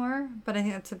bit more? But I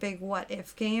think that's a big what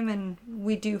if game, and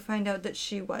we do find out that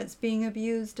she was being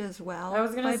abused as well. I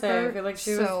was gonna say, Bert. I feel like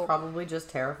she was probably just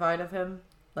terrified of him.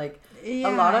 Like, Yeah,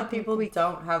 a lot I of think people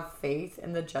don't have faith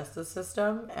in the justice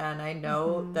system, and I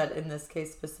know that in this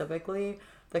case specifically,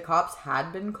 the cops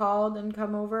had been called and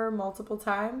come over multiple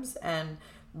times, and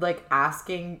like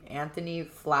asking Anthony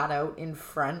flat out in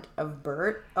front of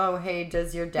Bert, "Oh, hey,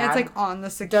 does your dad?" It's like on the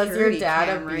security does your dad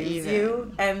camera abuse even.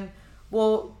 you? And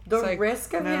well, the It's like,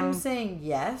 risk of him no. saying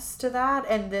yes to that,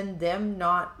 and then them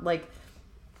not like,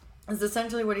 is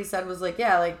essentially what he said was like,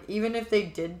 yeah, like even if they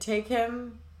did take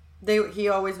him, he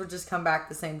always would just come back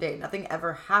the same day. Nothing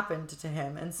ever happened to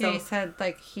him, and so Yeah, he said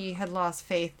like he had lost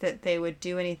faith that they would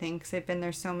do anything because they've been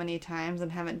there so many times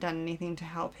and haven't done anything to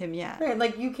help him yet. right,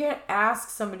 like you can't ask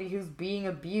somebody who's being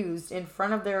abused in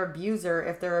front of their abuser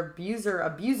if their abuser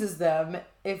abuses them,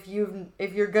 if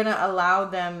you're gonna allow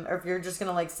them, or if you're just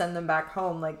gonna like send them back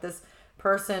home. Like, this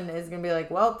person is gonna be like,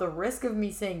 well, the risk of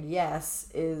me saying yes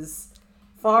is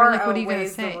far Or like, what are you gonna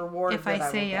outweighs say? the reward. If that I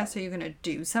will say get. yes, are you gonna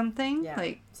do something? Yeah.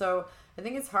 Like, so I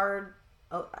think it's hard.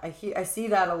 I see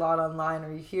that a lot online,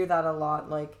 or you hear that a lot.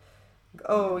 Like,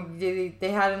 oh, they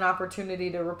had an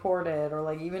opportunity to report it, or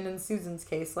like even in Susan's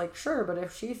case, like, sure, but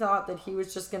if she thought that he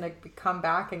was just gonna come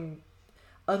back and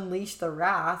unleash the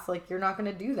wrath, like, you're not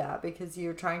gonna do that because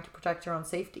you're trying to protect your own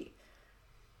safety.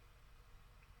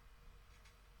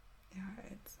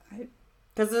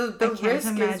 Because the I can't risk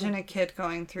imagine is a kid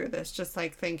going through this, just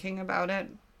like thinking about it.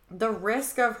 the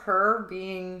risk of her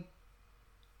being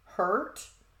hurt,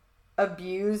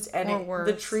 abused, and Or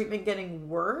the worse. treatment getting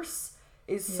worse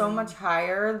is so much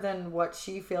higher than what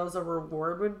she feels a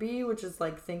reward would be, which is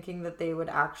like thinking that they would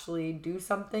actually do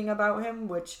something about him,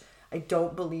 which I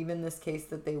don't believe in this case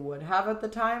that they would have at the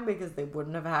time, because they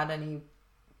wouldn't have had any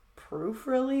proof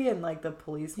really, and like the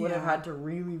police would have Yeah. had to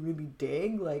really, really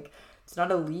dig. Like, it's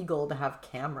not illegal to have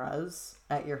cameras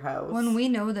at your house. When we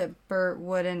know that Bert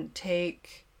wouldn't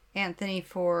take Anthony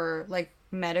for like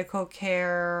medical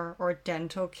care or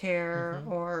dental care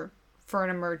or for an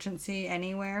emergency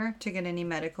anywhere to get any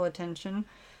medical attention.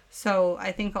 So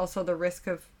I think also the risk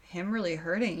of him really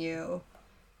hurting you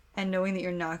and knowing that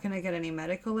you're not going to get any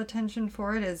medical attention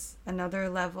for it is another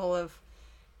level of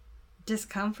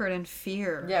discomfort and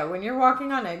fear. Yeah, when you're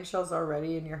walking on eggshells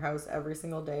already in your house every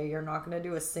single day, you're not going to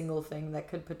do a single thing that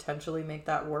could potentially make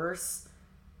that worse.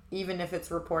 even if it's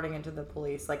reporting into the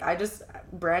police. Like,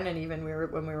 Brandon, even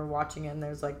when we were watching it, and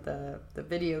there's like the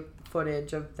video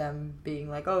footage of them being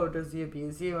like, oh, does he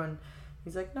abuse you? And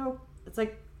he's like, no. It's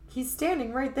like, he's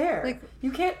standing right there. Like,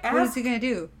 you can't ask. What is he gonna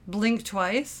do? Blink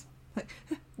twice? Like,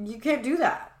 you can't do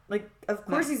that. Like, of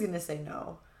course he's gonna say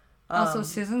no. Also,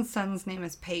 Susan's son's name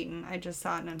is Peyton. I just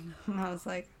saw it and I was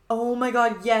like, oh my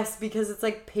god, yes, because it's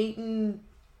like Peyton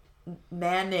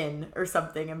Manning or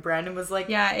something, and Brandon was like,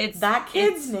 yeah, that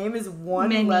kid's name is one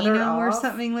letter off or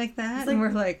something like that. Like, and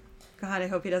we're like, God, I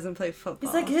hope he doesn't play football.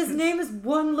 He's like, his name is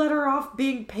one letter off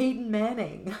being Peyton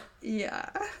Manning. Yeah.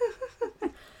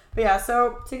 But yeah,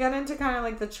 so to get into kind of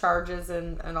like the charges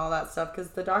and all that stuff,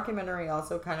 because the documentary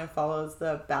also kind of follows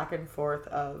the back and forth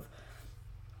of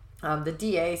the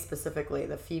DA, specifically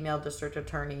the female district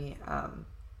attorney.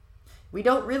 We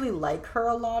don't really like her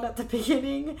a lot at the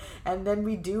beginning, and then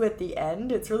we do at the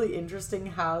end. It's really interesting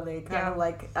how they kind of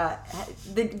like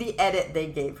the edit they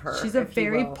gave her. She's a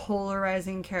very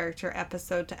polarizing character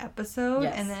episode to episode,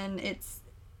 and then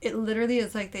it literally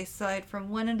is like they slide from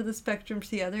one end of the spectrum to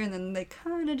the other, and then they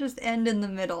kind of just end in the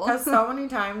middle. Because so many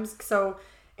times, so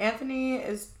Anthony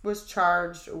was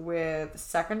charged with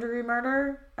second-degree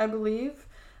murder, I believe.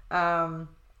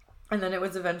 And then it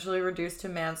was eventually reduced to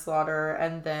manslaughter,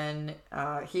 and then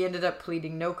he ended up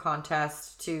pleading no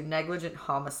contest to negligent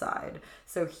homicide.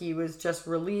 So he was just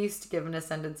released, given a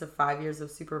sentence of 5 years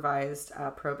of supervised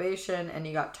probation, and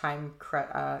he got time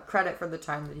credit for the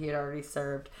time that he had already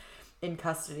served in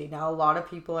custody. Now, a lot of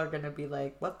people are going to be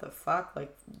like, what the fuck?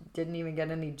 Like, didn't even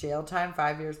get any jail time,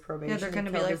 5 years probation. Yeah, they're going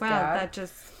to be like, wow, that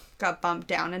just got bumped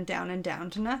down and down and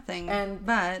down to nothing.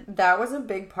 But that was a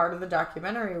big part of the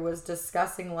documentary, was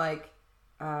discussing like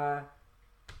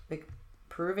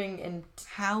proving in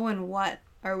how and what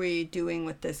are we doing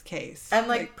with this case, and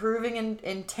like proving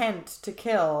intent to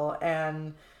kill,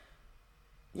 and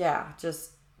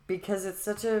just because it's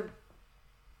such a.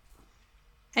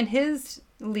 And his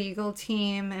legal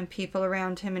team and people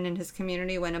around him and in his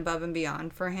community went above and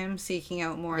beyond for him, seeking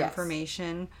out more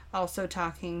information, also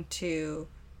talking to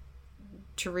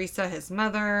Teresa, his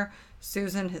mother,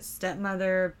 Susan, his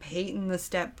stepmother, Peyton, the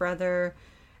stepbrother,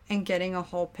 and getting a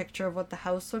whole picture of what the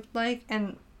house looked like.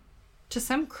 And to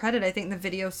some credit, I think the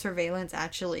video surveillance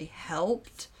actually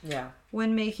helped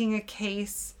when making a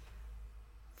case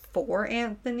for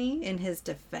Anthony in his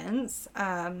defense,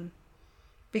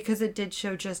 because it did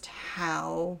show just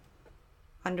how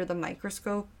under the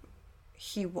microscope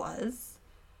he was.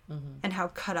 And how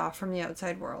cut off from the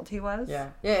outside world he was.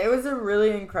 Yeah, it was a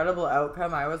really incredible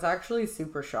outcome. I was actually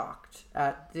super shocked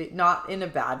at not in a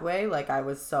bad way. Like, I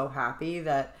was so happy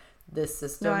that this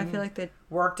system I feel like they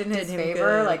worked in his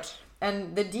favor. Good. Like,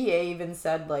 and the DA even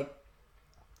said, like,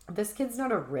 this kid's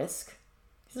not a risk.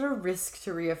 He's not a risk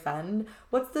to reoffend.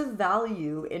 What's the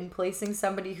value in placing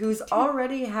somebody who's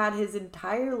already had his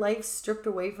entire life stripped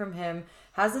away from him,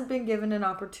 hasn't been given an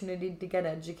opportunity to get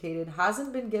educated,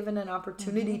 hasn't been given an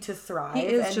opportunity to thrive. He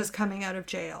is just coming out of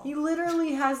jail. He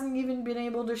literally hasn't even been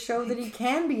able to show that he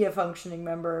can be a functioning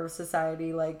member of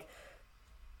society. Like,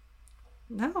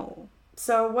 no.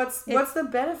 So what's the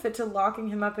benefit to locking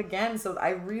him up again? So I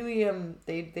really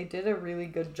they did a really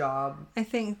good job. I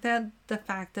think that the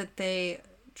fact that they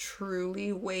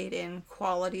truly weighed in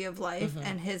quality of life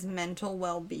and his mental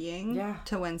well-being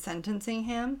to when sentencing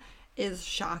him is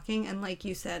shocking. And like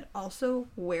you said, also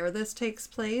where this takes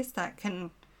place, that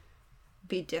can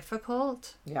be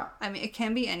difficult. I mean, it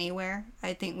can be anywhere.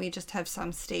 I think we just have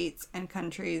some states and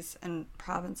countries and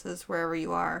provinces, wherever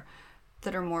you are,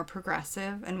 that are more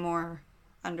progressive and more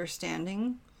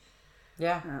understanding.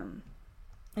 So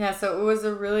it was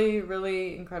a really,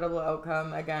 really incredible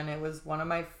outcome. Again, it was one of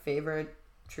my favorite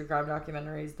true crime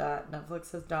documentaries that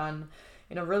Netflix has done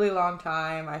in a really long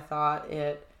time. I thought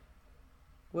it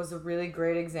was a really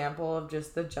great example of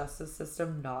just the justice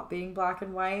system not being black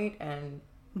and white, and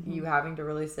you having to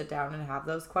really sit down and have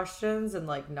those questions, and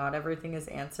like not everything is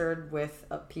answered with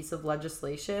a piece of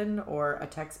legislation or a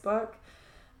textbook.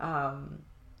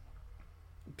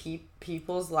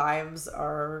 People's lives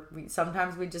are,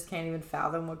 sometimes we just can't even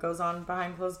fathom what goes on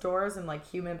behind closed doors, and like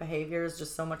human behavior is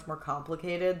just so much more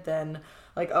complicated than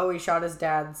like, oh, he shot his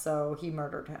dad, so he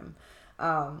murdered him.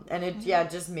 And it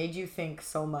just made you think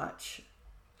so much.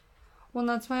 Well,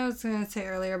 that's why I was going to say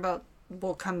earlier about,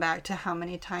 we'll come back to how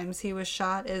many times he was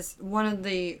shot, is one of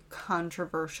the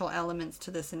controversial elements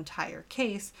to this entire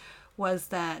case was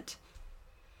that,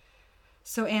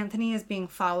 so Anthony is being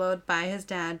followed by his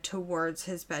dad towards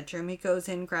his bedroom. He goes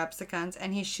in, grabs the guns,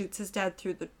 and he shoots his dad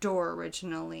through the door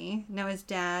originally. Now his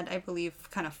dad, I believe,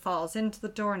 kind of falls into the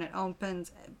door and it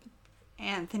opens.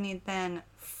 Anthony then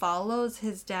follows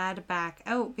his dad back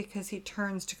out because he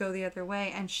turns to go the other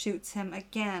way and shoots him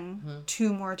again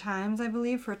 2 more times, I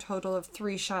believe, for a total of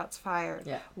 3 shots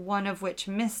fired, one of which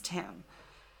missed him.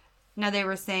 Now, they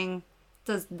were saying,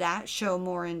 does that show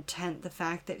more intent, the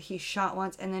fact that he shot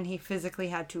once and then he physically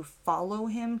had to follow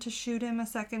him to shoot him a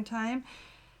second time?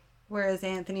 Whereas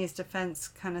Anthony's defense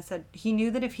kind of said he knew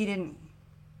that if he didn't,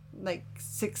 like,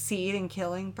 succeed in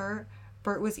killing Bert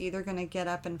was either going to get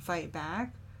up and fight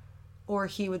back, or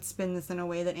he would spin this in a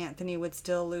way that Anthony would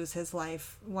still lose his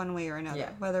life one way or another.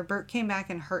 Yeah. Whether Bert came back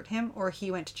and hurt him or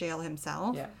he went to jail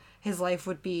himself, his life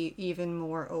would be even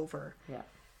more over. Yeah.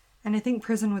 And I think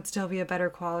prison would still be a better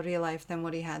quality of life than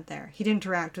what he had there. He'd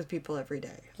interact with people every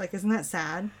day. Like, isn't that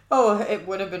sad? Oh, it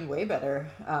would have been way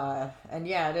better. And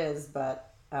yeah, it is.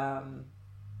 But yeah,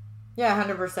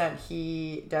 100%.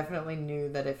 He definitely knew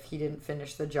that if he didn't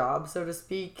finish the job, so to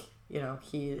speak, you know,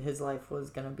 his life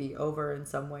was going to be over in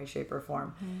some way, shape, or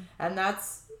form. And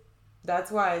that's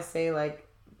why I say, like,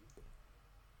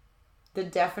 the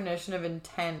definition of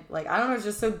intent, like, I don't know, it's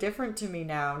just so different to me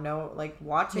now. No, like,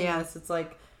 watching this, it's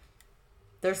like,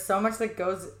 there's so much that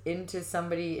goes into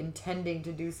somebody intending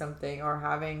to do something or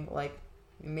having, like,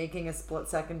 making a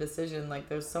split-second decision. Like,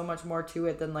 there's so much more to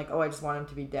it than, like, oh, I just want him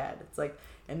to be dead. It's like,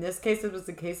 in this case, it was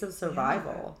a case of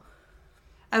survival.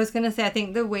 I was going to say, I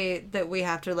think the way that we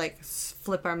have to, like,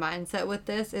 flip our mindset with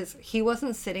this is he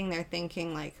wasn't sitting there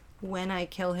thinking, like, when I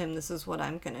kill him, this is what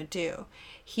I'm going to do.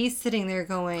 He's sitting there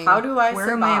going, how do I where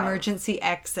survive? are my emergency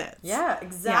exits? Yeah,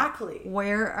 exactly. Yeah.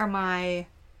 Where am I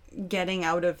getting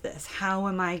out of this? How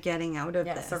am I getting out of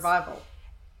this? Yeah, survival.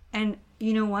 And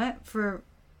you know what? For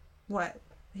what?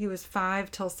 He was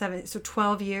 5 till 7, so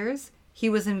 12 years, he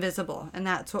was invisible, and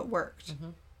that's what worked.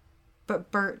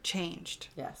 But Bert changed.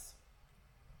 Yes.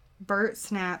 Bert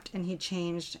snapped and he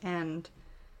changed, and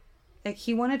like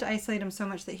he wanted to isolate him so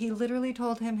much that he literally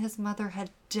told him his mother had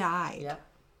died. Yeah.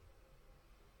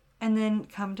 And then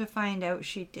come to find out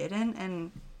she didn't,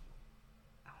 and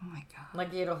oh my god.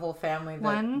 Like, he had a whole family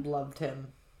that loved him.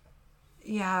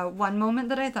 Yeah, one moment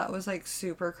that I thought was like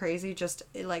super crazy, just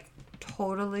like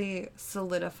totally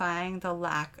solidifying the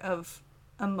lack of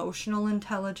emotional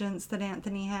intelligence that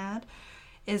Anthony had,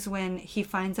 is when he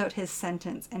finds out his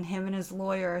sentence and him and his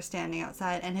lawyer are standing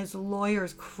outside and his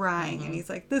lawyer's crying and he's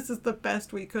like, this is the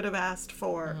best we could have asked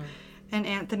for. And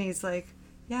Anthony's like,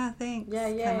 yeah, thanks. Yeah,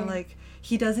 yeah. Kind of like,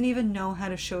 he doesn't even know how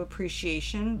to show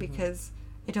appreciation because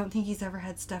I don't think he's ever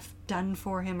had stuff done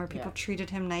for him or people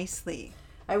treated him nicely.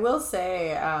 I will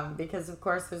say, because of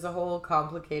course there's a whole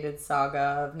complicated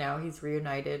saga of now he's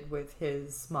reunited with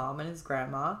his mom and his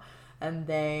grandma, and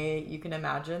you can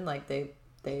imagine, like,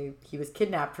 he was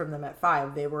kidnapped from them at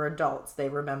 5. They were adults. They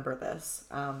remember this.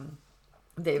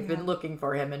 They've been looking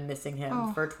for him and missing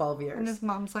him for 12 years. And his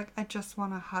mom's like, I just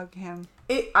want to hug him.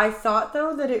 I thought,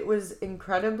 though, that it was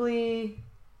incredibly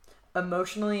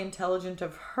emotionally intelligent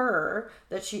of her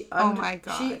that she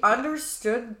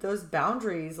understood those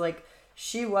boundaries. Like,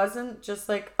 she wasn't just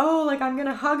like, oh, like, I'm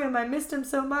gonna hug him, I missed him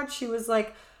so much. She was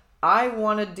like, I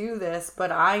want to do this,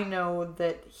 but I know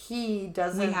that he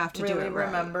doesn't really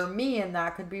remember me, and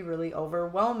that could be really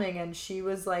overwhelming. And she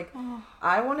was like,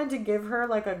 I wanted to give her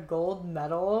like a gold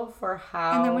medal for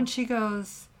how. And then when she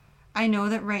goes, I know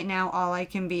that right now all I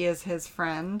can be is his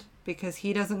friend because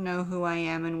he doesn't know who I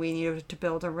am and we need to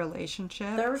build a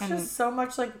relationship. There was just so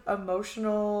much like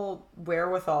emotional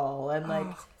wherewithal and like.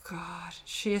 Oh God,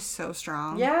 she is so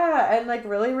strong. Yeah, and like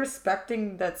really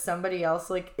respecting that somebody else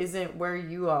like isn't where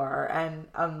you are,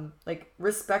 and like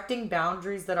respecting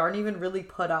boundaries that aren't even really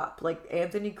put up. Like,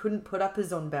 Anthony couldn't put up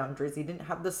his own boundaries. He didn't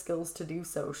have the skills to do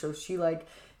so. So she like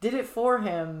did it for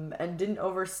him and didn't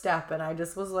overstep, and I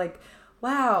just was like,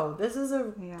 wow, this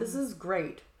is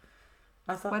great.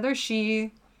 I thought whether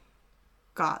she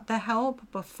got the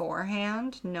help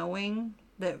beforehand, knowing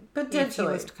that if he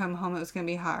was to come home it was going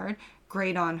to be hard,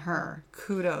 great on her.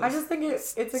 Kudos. I just think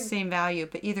it's the same value,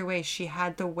 but either way, she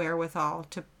had the wherewithal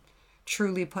to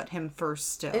truly put him first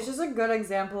still. It's just a good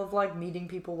example of like meeting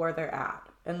people where they're at,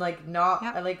 and like not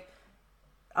like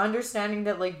understanding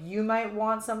that like you might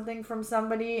want something from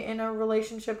somebody in a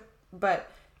relationship,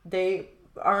 but they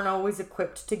aren't always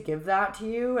equipped to give that to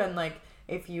you, and like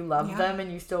if you love them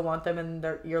and you still want them in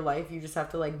your life, you just have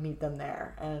to like meet them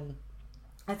there. And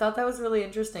I thought that was really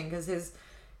interesting because his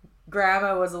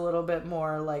grandma was a little bit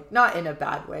more like, not in a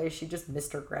bad way, she just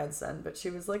missed her grandson, but she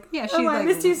was like, I like,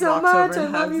 missed you so much, I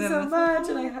love you so much,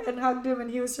 and hugged him,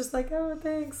 and he was just like, oh,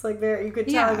 thanks. Like, there, you could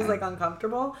tell he was like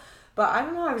uncomfortable, but I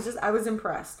don't know, I was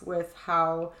impressed with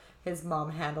how his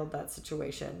mom handled that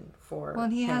situation for Well,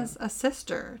 and he him. has a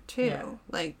sister too. Yeah.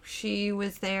 Like, she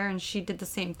was there and she did the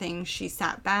same thing. She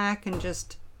sat back and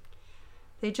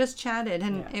they just chatted,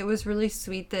 and Yeah. it was really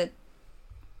sweet that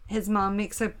his mom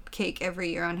makes a cake every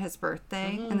year on his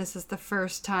birthday, and this is the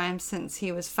first time since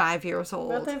he was 5 years But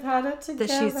old they've had it together.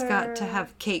 that she's got to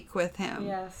have cake with him.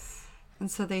 Yes. And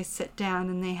so they sit down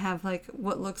and they have like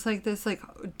what looks like this like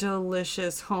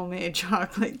delicious homemade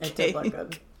chocolate It cake. did look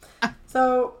good.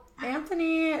 So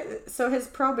Anthony, his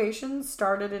probation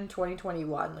started in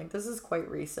 2021. Like, this is quite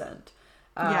recent.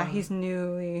 Yeah, he's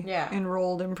newly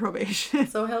enrolled in probation.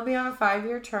 So he'll be on a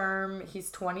 5-year term. He's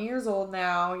 20 years old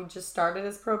now. He just started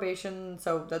his probation,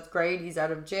 so that's great. He's out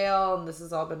of jail, and this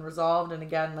has all been resolved. And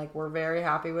again, like, we're very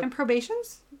happy with. And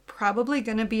probation's probably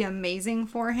going to be amazing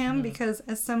for him because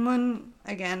as someone,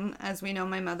 again, as we know,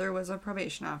 my mother was a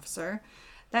probation officer.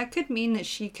 That could mean that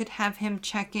she could have him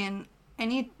check in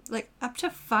up to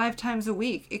 5 times a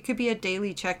week. It could be a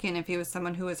daily check-in if he was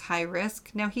someone who was high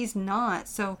risk. Now he's not,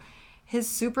 so his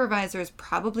supervisor is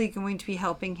probably going to be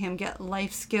helping him get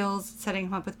life skills, setting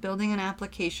him up with building an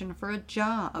application for a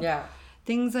job. Yeah.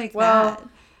 Things like Well, that.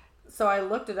 so I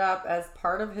looked it up. As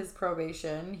part of his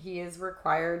probation, he is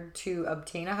required to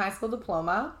obtain a high school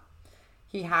diploma.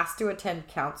 He has to attend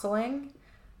counseling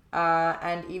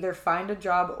and either find a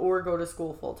job or go to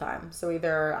school full time. So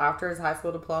either after his high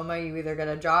school diploma, you either get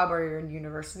a job or you're in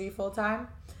university full time.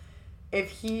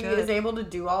 If he is able to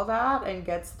do all that and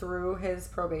gets through his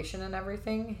probation and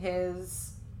everything,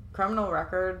 his criminal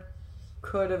record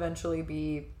could eventually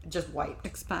be just wiped.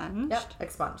 Expunged? Yep,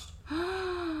 expunged.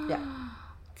 Yeah.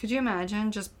 Could you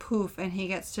imagine? Just poof, and he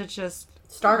gets to just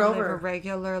Start live over. a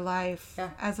regular life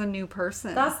as a new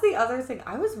person. That's the other thing.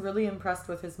 I was really impressed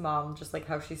with his mom, just like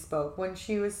how she spoke when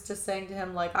she was just saying to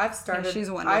him, like, I've she's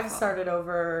wonderful. I've started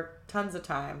over tons of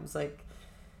times. Like,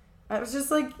 I was just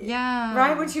like, yeah,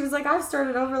 right when she was like, I've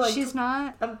started over, like, she's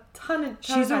not a ton of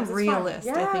she's a times. It's realist.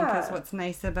 fine. I think Yeah. is what's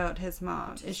nice about his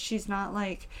mom is she's not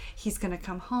like he's gonna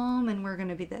come home and we're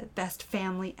gonna be the best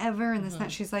family ever and this and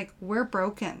that. She's like, we're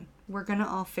broken. We're gonna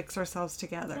all fix ourselves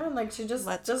together. Yeah, and like she just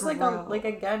Let's just grow. like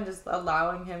again, just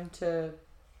allowing him to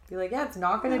be like, yeah, it's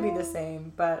not going to be the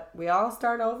same, but we all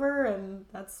start over, and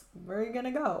that's where you're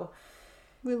gonna go.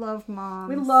 We love mom.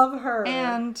 We love her.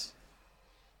 And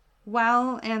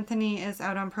while Anthony is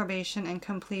out on probation and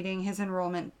completing his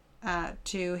enrollment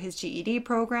to his GED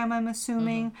program, I'm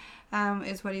assuming,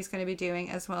 is what he's going to be doing,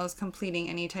 as well as completing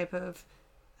any type of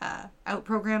out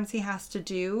programs he has to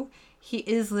do. He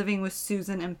is living with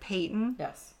Susan and Peyton.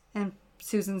 Yes. And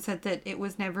Susan said that it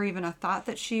was never even a thought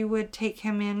that she would take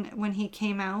him in when he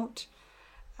came out.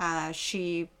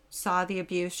 She saw the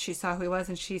abuse, she saw who he was,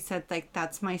 and she said, like,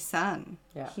 that's my son.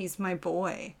 Yeah. He's my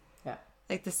boy. Yeah.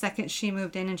 Like, the second she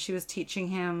moved in and she was teaching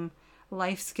him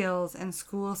life skills and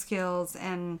school skills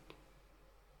and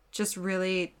just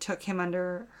really took him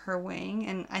under her wing.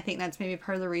 And I think that's maybe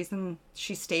part of the reason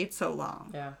she stayed so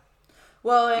long. Yeah.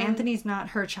 Well, and Anthony's not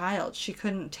her child. She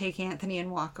couldn't take Anthony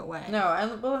and walk away. no,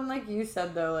 and like you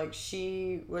said though, like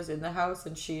she was in the house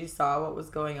and she saw what was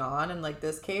going on, and like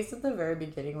this case at the very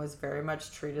beginning was very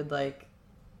much treated like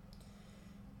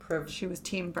She was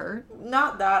Team Bert.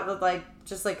 not that, but like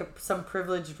just like some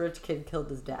privileged rich kid killed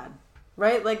his dad,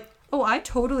 right? Like, Oh, I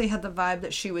totally had the vibe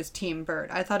that she was Team Bert.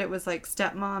 I thought it was like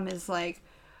stepmom is like,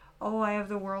 oh, I have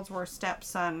the world's worst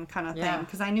stepson kind of Yeah. thing.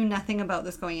 Because I knew nothing about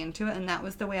this going into it, and that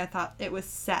was the way I thought it was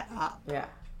set up. yeah.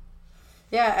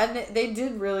 Yeah, and they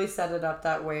did really set it up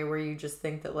that way where you just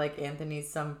think that, like, Anthony's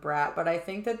some brat. But I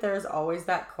think that there's always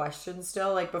that question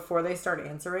still, like, before they start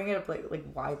answering it, like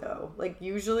why though? Like,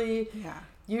 usually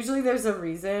there's a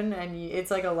reason, and it's,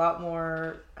 like, a lot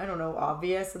more, I don't know,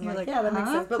 obvious. And, You're like, like, yeah, that makes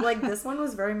huh? sense. But, like, this one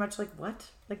was very much like, what?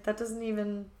 Like, that doesn't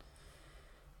even...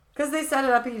 Because they set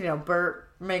it up, you know, Bert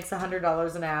makes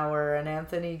 $100 an hour, and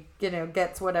Anthony, you know,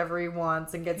 gets whatever he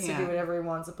wants and gets to do whatever he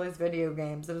wants and plays video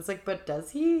games. And it's like, but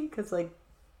does he? Because, like,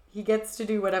 he gets to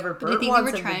do whatever Bert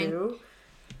wants him to do.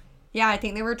 Yeah, I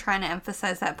think they were trying to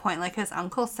emphasize that point. Like his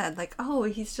uncle said, like, oh,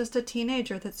 he's just a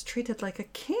teenager that's treated like a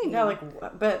king. Yeah,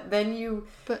 like, but then you...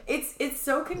 But it's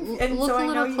so confusing. look so a I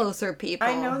little know closer, people.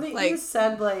 I know that like, you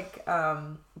said, like,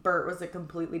 Bert was a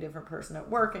completely different person at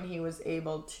work, and he was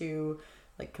able to,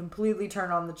 like, completely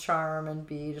turn on the charm and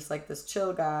be just, like, this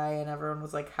chill guy, and everyone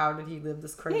was like, how did he live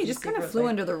this crazy he just kind of secret flew life?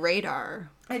 under the radar.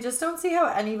 I just don't see how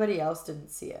anybody else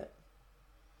didn't see it.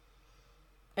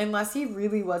 Unless he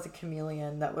really was a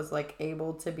chameleon that was, like,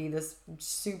 able to be this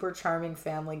super charming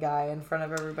family guy in front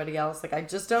of everybody else. Like, I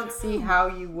just don't see how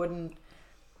you wouldn't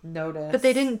notice. But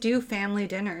they didn't do family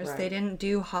dinners. Right. They didn't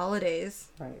do holidays.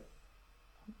 Right.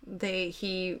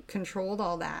 he controlled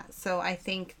all that. So I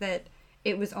think that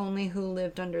it was only who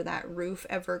lived under that roof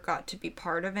ever got to be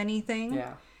part of anything.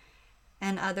 Yeah.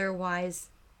 And otherwise,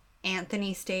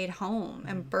 Anthony stayed home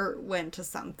and Bert went to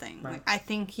something. Right. Like, I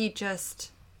think he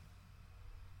just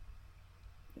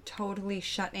totally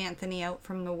shut Anthony out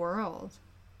from the world.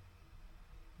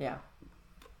 Yeah.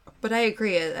 But I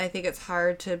agree. I think it's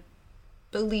hard to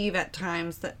believe at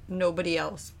times that nobody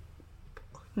else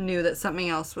knew that something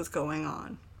else was going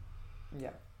on. Yeah.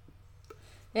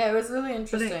 Yeah, it was really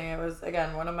interesting. It was,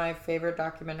 again, one of my favorite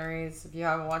documentaries. If you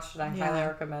haven't watched it, I highly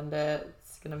recommend it.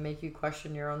 It's going to make you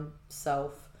question your own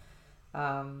self.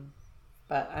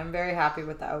 But I'm very happy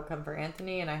with the outcome for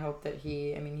Anthony, and I hope that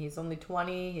he's only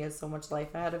 20. He has so much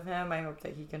life ahead of him. I hope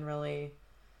that he can really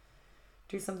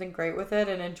do something great with it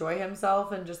and enjoy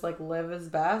himself and just, like, live his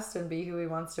best and be who he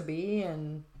wants to be.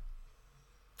 And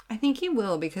I think he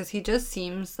will, because he just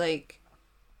seems like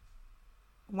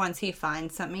once he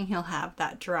finds something, he'll have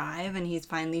that drive and he's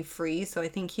finally free. So I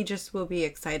think he just will be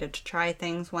excited to try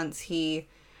things once he,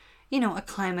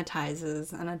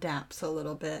 acclimatizes and adapts a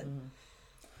little bit.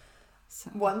 So.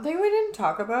 One thing we didn't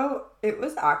talk about, it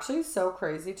was actually so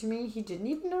crazy to me, he didn't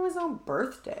even know his own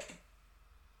birthday.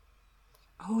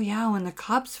 Oh, yeah, when the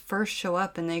cops first show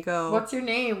up and they go... What's your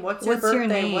name? What's your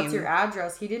birthday? What's your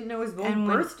address? He didn't know his own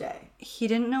birthday. He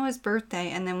didn't know his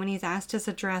birthday, and then when he's asked his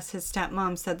address, his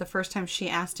stepmom said the first time she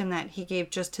asked him that, he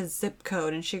gave just his zip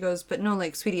code, and she goes, but no,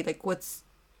 like, sweetie, like, what's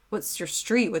your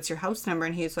street? What's your house number?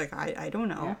 And he's like, I don't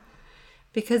know. Yeah.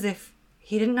 Because if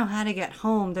he didn't know how to get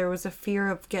home, there was a fear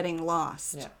of getting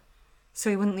lost. Yeah.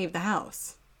 So he wouldn't leave the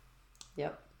house.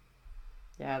 Yep.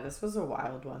 Yeah, this was a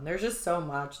wild one. There's just so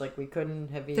much, like, we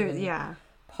couldn't have even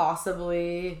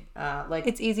possibly,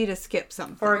 it's easy to skip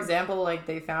something. For example, like,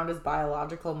 they found his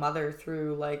biological mother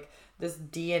through, like, this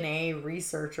DNA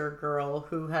researcher girl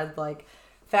who had, like,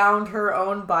 found her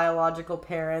own biological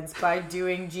parents by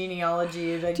doing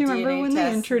genealogy, like, Do you DNA remember when tests.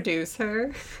 they introduce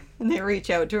her and they reach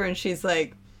out to her and she's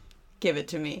like, give it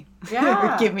to me.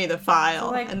 Yeah. Or give me the file.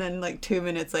 So, like, and then, like, 2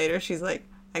 minutes later, she's like,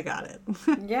 I got it.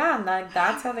 Yeah, and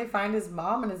that's how they find his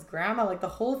mom and his grandma. Like, the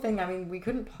whole thing, I mean, we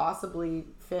couldn't possibly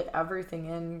fit everything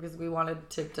in because we wanted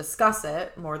to discuss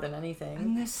it more than anything.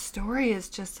 And this story is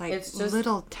just, like,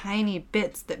 little tiny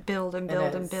bits that build and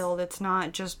build and build. It's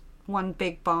not just one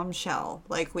big bombshell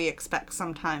like we expect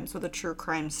sometimes with a true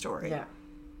crime story. Yeah.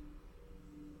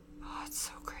 Oh, it's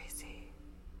so crazy.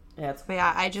 Yeah, but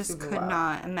yeah, I just could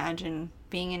not imagine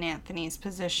being in Anthony's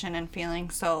position and feeling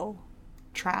so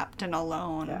trapped and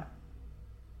alone. Yeah.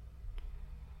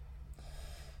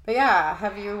 But yeah,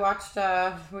 have you watched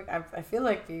I feel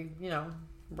like you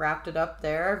wrapped it up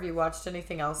there. Have you watched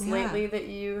anything else lately that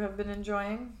you have been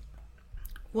enjoying?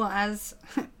 Well,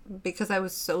 because I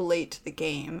was so late to the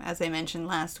game, as I mentioned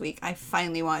last week, I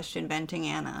finally watched Inventing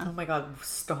Anna. Oh my god,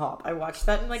 stop. I watched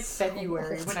that in like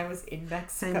February when I was in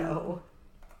Mexico.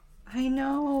 I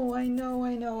know.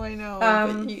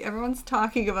 But everyone's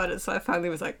talking about it, so I finally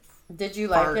was like, did you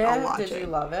like it? Did you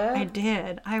love it? I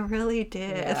did. I really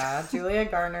did. Yeah, Julia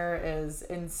Garner is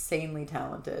insanely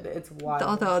talented. It's wild.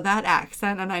 Although that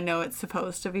accent, and I know it's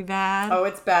supposed to be bad. Oh,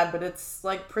 it's bad, but it's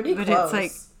like pretty close. But it's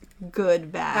like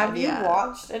good bad. Have you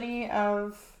watched any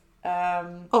of...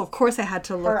 of course I had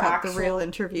to look up the real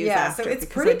interviews after, so it's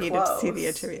because pretty I needed to see the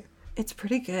interview. It's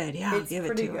pretty good, yeah. I'll give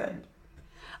it to her.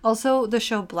 Also, the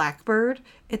show Blackbird,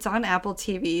 it's on Apple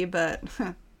TV, but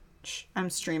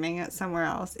I'm streaming it somewhere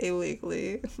else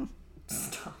illegally.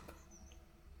 Stop.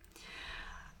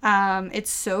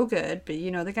 It's so good, but do you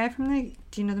know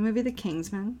the movie The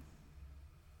Kingsman?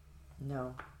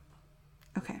 No.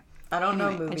 Okay. I don't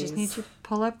know movies. I just need you to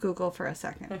pull up Google for a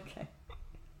second. Okay.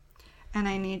 And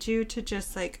I need you to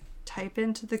just type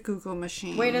into the Google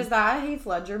machine. Wait, is that a Heath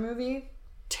Ledger movie?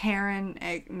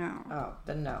 No. Oh,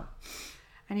 then no.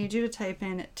 I need you to type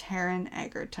in Taron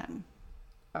Egerton.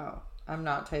 Oh, I'm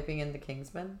not typing in The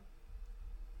Kingsman?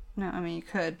 No, I mean you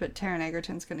could, but Taron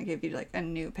Egerton's going to give you a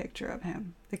new picture of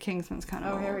him. The Kingsman's kind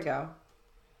of old. Here we go.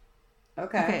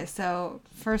 Okay. Okay, so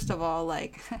first of all,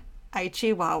 I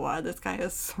Chihuahua, this guy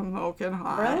is smoking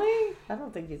hot. Really? I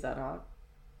don't think he's that hot.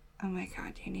 Oh my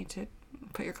god, you need to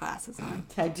put your glasses on.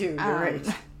 I do, you're right.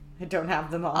 I don't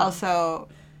have them on. Also,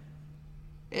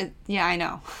 I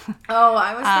know. Oh,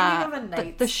 I was thinking of A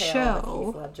Knight's the Tale show. with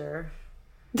Heath Ledger.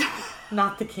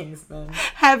 Not The Kingsman.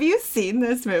 Have you seen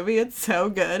this movie? It's so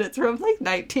good. It's from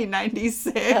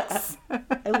 1996.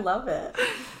 I love it.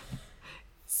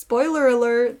 Spoiler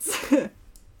alerts.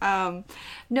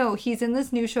 No, he's in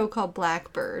this new show called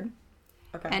Blackbird.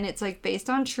 Okay. And it's based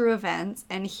on true events,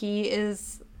 and he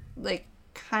is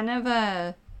kind of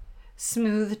a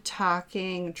smooth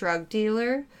talking drug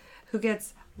dealer who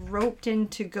gets roped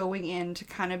into going in to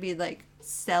kind of be like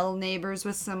cell neighbors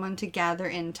with someone to gather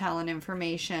intel and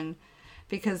information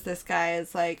because this guy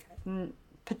is like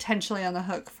potentially on the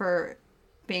hook for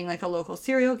being like a local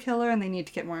serial killer and they need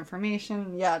to get more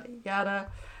information, yada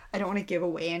yada. I don't want to give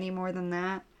away any more than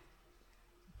that.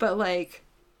 But like,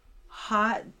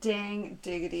 hot dang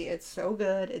diggity, it's so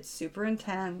good. It's super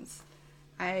intense.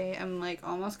 I am like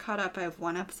almost caught up. I have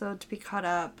one episode to be caught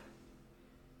up.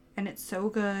 And it's so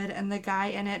good. And the guy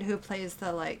in it who plays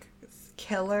the like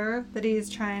killer that he's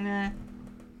trying to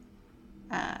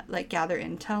like gather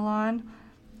intel on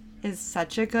is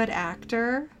such a good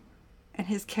actor. And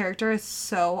his character is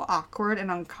so awkward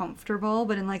and uncomfortable,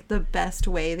 but in like the best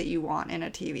way that you want in a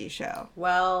TV show.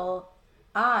 Well,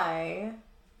 I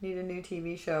need a new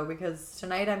TV show because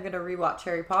tonight I'm going to rewatch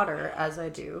Harry Potter as I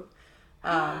do.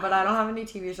 But I don't have any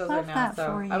TV shows right now,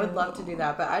 so I would love to do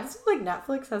that. But I just feel like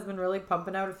Netflix has been really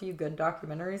pumping out a few good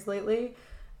documentaries lately.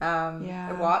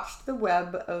 I watched The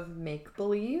Web of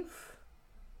Make-Believe.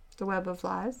 The Web of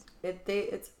Lies?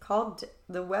 It's called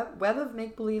The Web of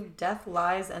Make-Believe, Death,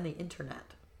 Lies, and the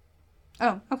Internet.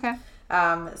 Oh, okay.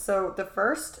 So the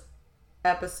first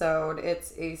episode,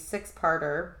 it's a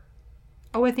 6-parter.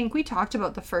 Oh, I think we talked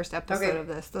about the first episode of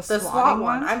this. The SWAT swatting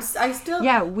one.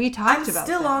 we talked about I'm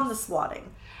still on the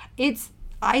swatting.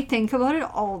 I think about it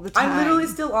all the time. I'm literally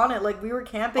still on it. Like, we were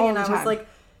camping and I was like,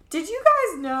 did you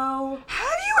guys know?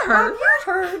 Have you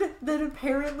heard that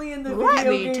apparently in the Let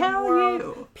video me game tell world,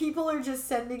 you. people are just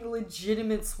sending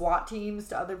legitimate SWAT teams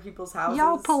to other people's houses?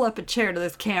 Y'all pull up a chair to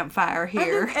this campfire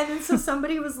here. And then so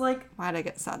somebody was like, why'd I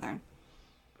get Southern?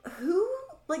 who,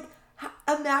 like,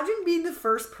 imagine being the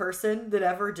first person that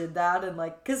ever did that, and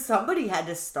like, because somebody had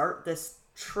to start this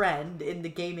trend in the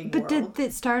gaming world. But did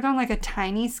it start on like a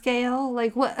tiny scale?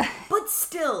 Like what? But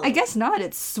still, I guess not.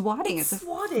 It's swatting. It's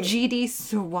swatting. A GD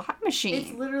SWAT machine.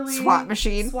 It's literally SWAT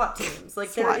machine. SWAT teams. Like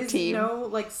SWAT there is team. no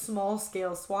like small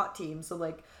scale SWAT team. So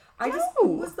like I just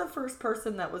was the first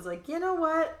person that was like, you know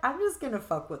what? I'm just gonna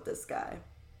fuck with this guy.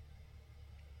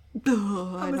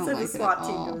 I'm gonna send a SWAT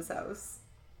team to his house.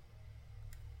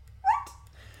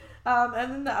 What?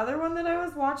 And then the other one that I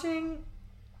was watching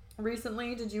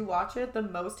recently, did you watch it? The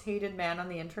Most Hated Man on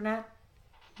the Internet?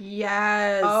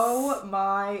 Yes. Oh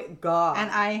my god. And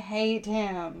I hate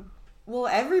him. Well,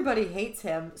 everybody hates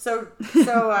him. So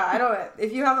I don't.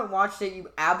 If you haven't watched it, you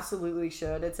absolutely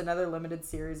should. It's another limited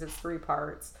series. It's 3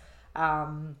 parts.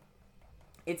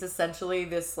 It's essentially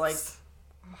this like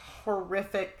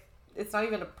horrific. It's not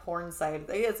even a porn site.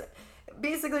 It's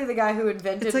basically the guy who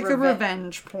invented. It's like a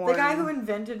revenge porn. The guy who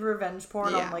invented revenge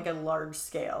porn on like a large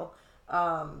scale.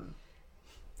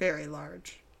 Very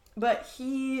large. But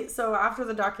so after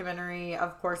the documentary,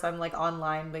 of course, I'm like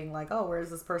online being like, oh, where's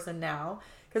this person now?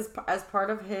 Because as part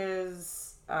of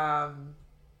his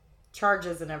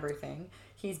charges and everything,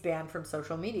 he's banned from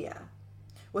social media.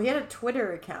 Well, he had a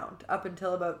Twitter account up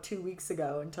until about 2 weeks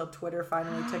ago, until Twitter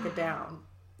finally took it down.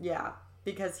 Yeah,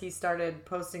 because he started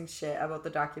posting shit about the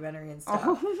documentary and stuff.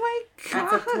 Oh my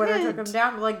god. And so Twitter took him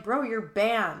down. Like, bro, you're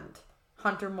banned,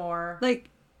 Hunter Moore. Like,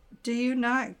 do you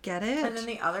not get it? And then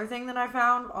the other thing that I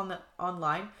found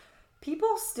online,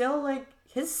 people still like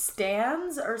his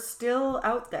stands are still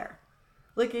out there.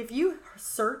 Like if you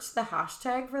search the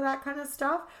hashtag for that kind of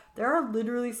stuff, there are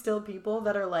literally still people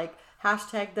that are like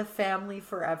hashtag the family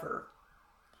forever.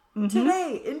 Mm-hmm.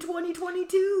 Today in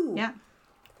 2022. Yeah.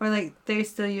 Or like they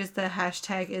still use the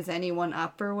hashtag is anyone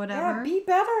up or whatever. Yeah, be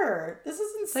better. This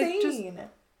is insane. Like,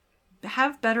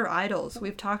 have better idols.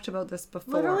 We've talked about this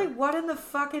before. Literally, what in the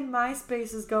fucking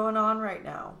MySpace is going on right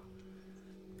now?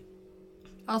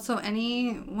 Also,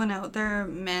 anyone out there,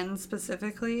 men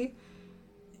specifically,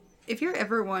 if you're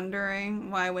ever wondering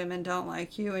why women don't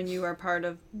like you and you are part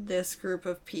of this group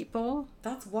of people,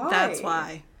 that's why. That's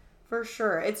why. For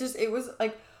sure. It's just, it was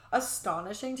like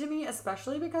astonishing to me,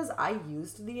 especially because I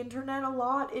used the internet a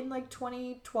lot in like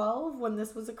 2012 when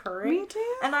this was occurring. Me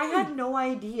too. And I had no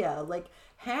idea. Like,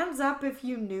 hands up if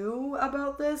you knew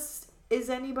about this. Is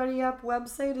anybody up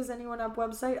website? Is anyone up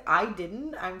website? I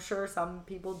didn't. I'm sure some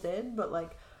people did, but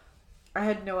like I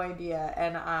had no idea.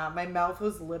 And my mouth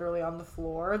was literally on the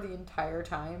floor the entire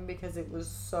time because it was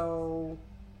so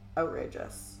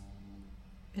outrageous.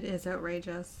 It is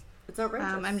outrageous. It's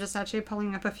outrageous. I'm just actually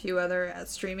pulling up a few other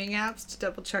streaming apps to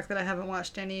double check that I haven't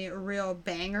watched any real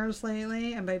bangers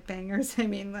lately. And by bangers, I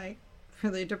mean like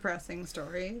really depressing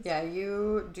stories. Yeah,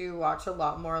 you do watch a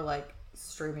lot more like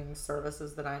streaming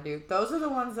services than I do. Those are the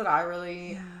ones that I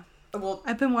really... Yeah. Well,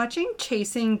 I've been watching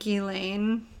Chasing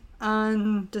Ghislaine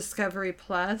on Discovery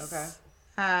Plus. Okay.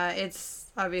 It's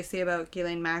obviously about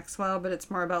Ghislaine Maxwell, but it's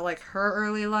more about like her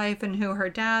early life and who her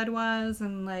dad was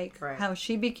and like Right. how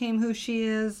she became who she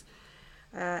is.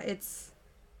 I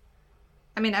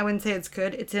mean, I wouldn't say it's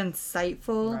good. It's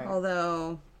insightful, Right.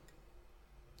 although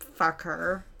fuck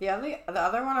her. The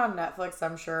other one on Netflix,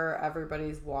 I'm sure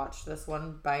everybody's watched this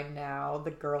one by now.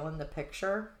 The Girl in the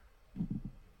Picture.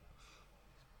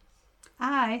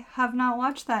 I have not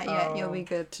watched that yet. Oh. You'll be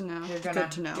good to know.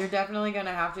 Good to know. You're definitely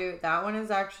gonna have to. That one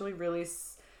is actually really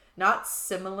not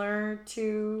similar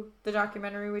to the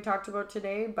documentary we talked about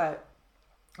today, but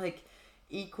like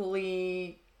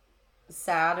equally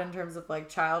sad in terms of like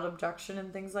child abduction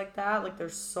and things like that. Like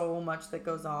there's so much that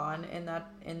goes on in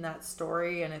that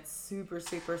story, and it's super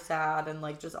super sad and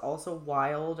like just also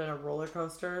wild and a roller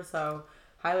coaster. So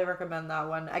highly recommend that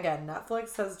one. Again,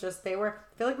 Netflix has just I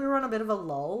feel like we were on a bit of a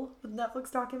lull with Netflix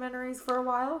documentaries for a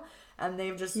while, and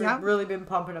they've just Yep. really been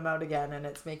pumping them out again, and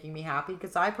it's making me happy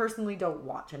because I personally don't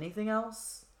watch anything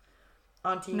else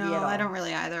on TV No, at all. I don't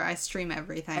really either. I stream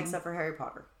everything. Except for Harry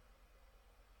Potter.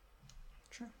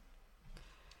 True.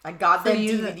 I got For them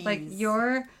you, DVDs. like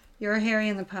you're Harry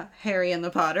and the Potter. Harry and the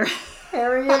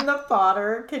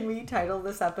Potter. Can we title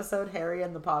this episode Harry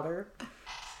and the Potter?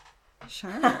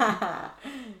 Sure.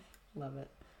 Love it.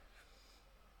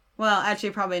 Well,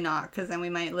 actually, probably not, because then we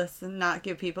might not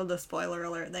give people the spoiler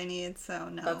alert they need. So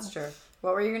no. That's true.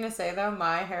 What were you gonna say though?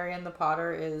 My Harry and the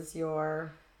Potter is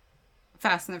your.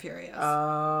 Fast and the Furious.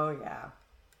 Oh yeah.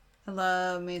 I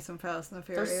love me some Fast and the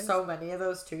Furious. There's so many of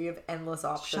those too. You have endless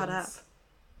options. Shut up.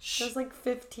 There's like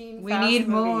 15. We Fast need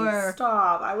movies. more.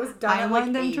 Stop. I was done. I at want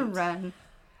like them 8. to run.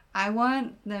 I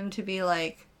want them to be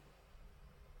like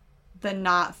the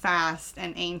not fast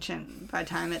and ancient by the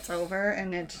time it's over,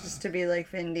 and it's just to be like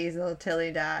Vin Diesel till he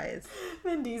dies.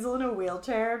 Vin Diesel in a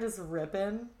wheelchair just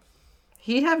ripping.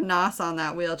 He'd have Nos on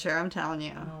that wheelchair, I'm telling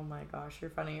you. Oh my gosh,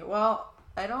 you're funny. Well,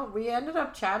 we ended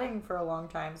up chatting for a long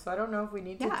time, so I don't know if we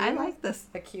need to Yeah, do I like this.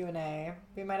 a Q&A.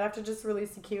 We might have to just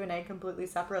release a Q&A completely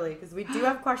separately because we do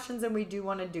have questions and we do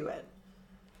want to do it.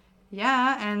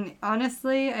 Yeah, and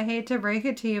honestly, I hate to break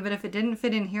it to you, but if it didn't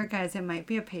fit in here, guys, it might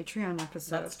be a Patreon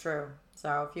episode. That's true.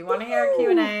 So if you want to hear a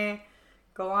Q&A,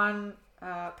 go on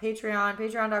Patreon,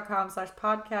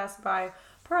 patreon.com/podcast by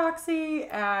proxy. You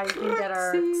can get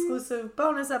our exclusive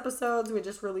bonus episodes. We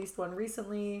just released one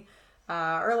recently.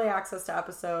 Early access to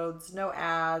episodes, no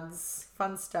ads,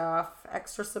 fun stuff,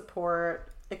 extra support,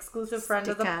 exclusive friend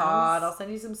of the Stickers. pod. I'll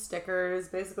send you some stickers.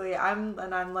 Basically, I'm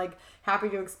like happy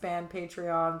to expand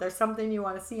Patreon. If there's something you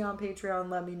want to see on Patreon,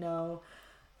 let me know.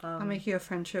 I'll make you a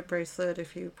friendship bracelet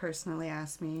if you personally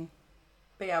ask me.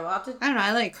 But yeah, we'll have to I don't know,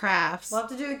 I like crafts. do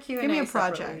a Q&A Give me a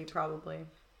separately, project. probably.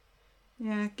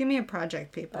 Yeah, give me a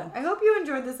project, people. But I hope you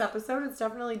enjoyed this episode. It's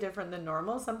definitely different than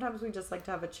normal. Sometimes we just like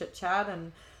to have a chit chat,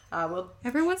 and we'll.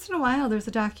 Every once in a while, there's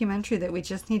a documentary that we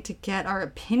just need to get our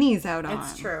opinions out on.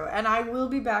 It's true, and I will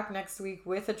be back next week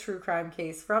with a true crime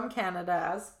case from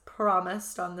Canada, as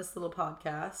promised on this little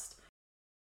podcast.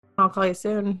 I'll call you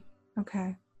soon.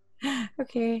 Okay.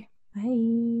 Okay.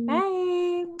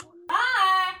 Bye.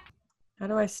 Bye. How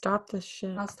do I stop this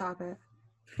shit? I'll stop it.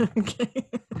 Okay.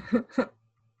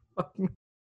 Fuck me.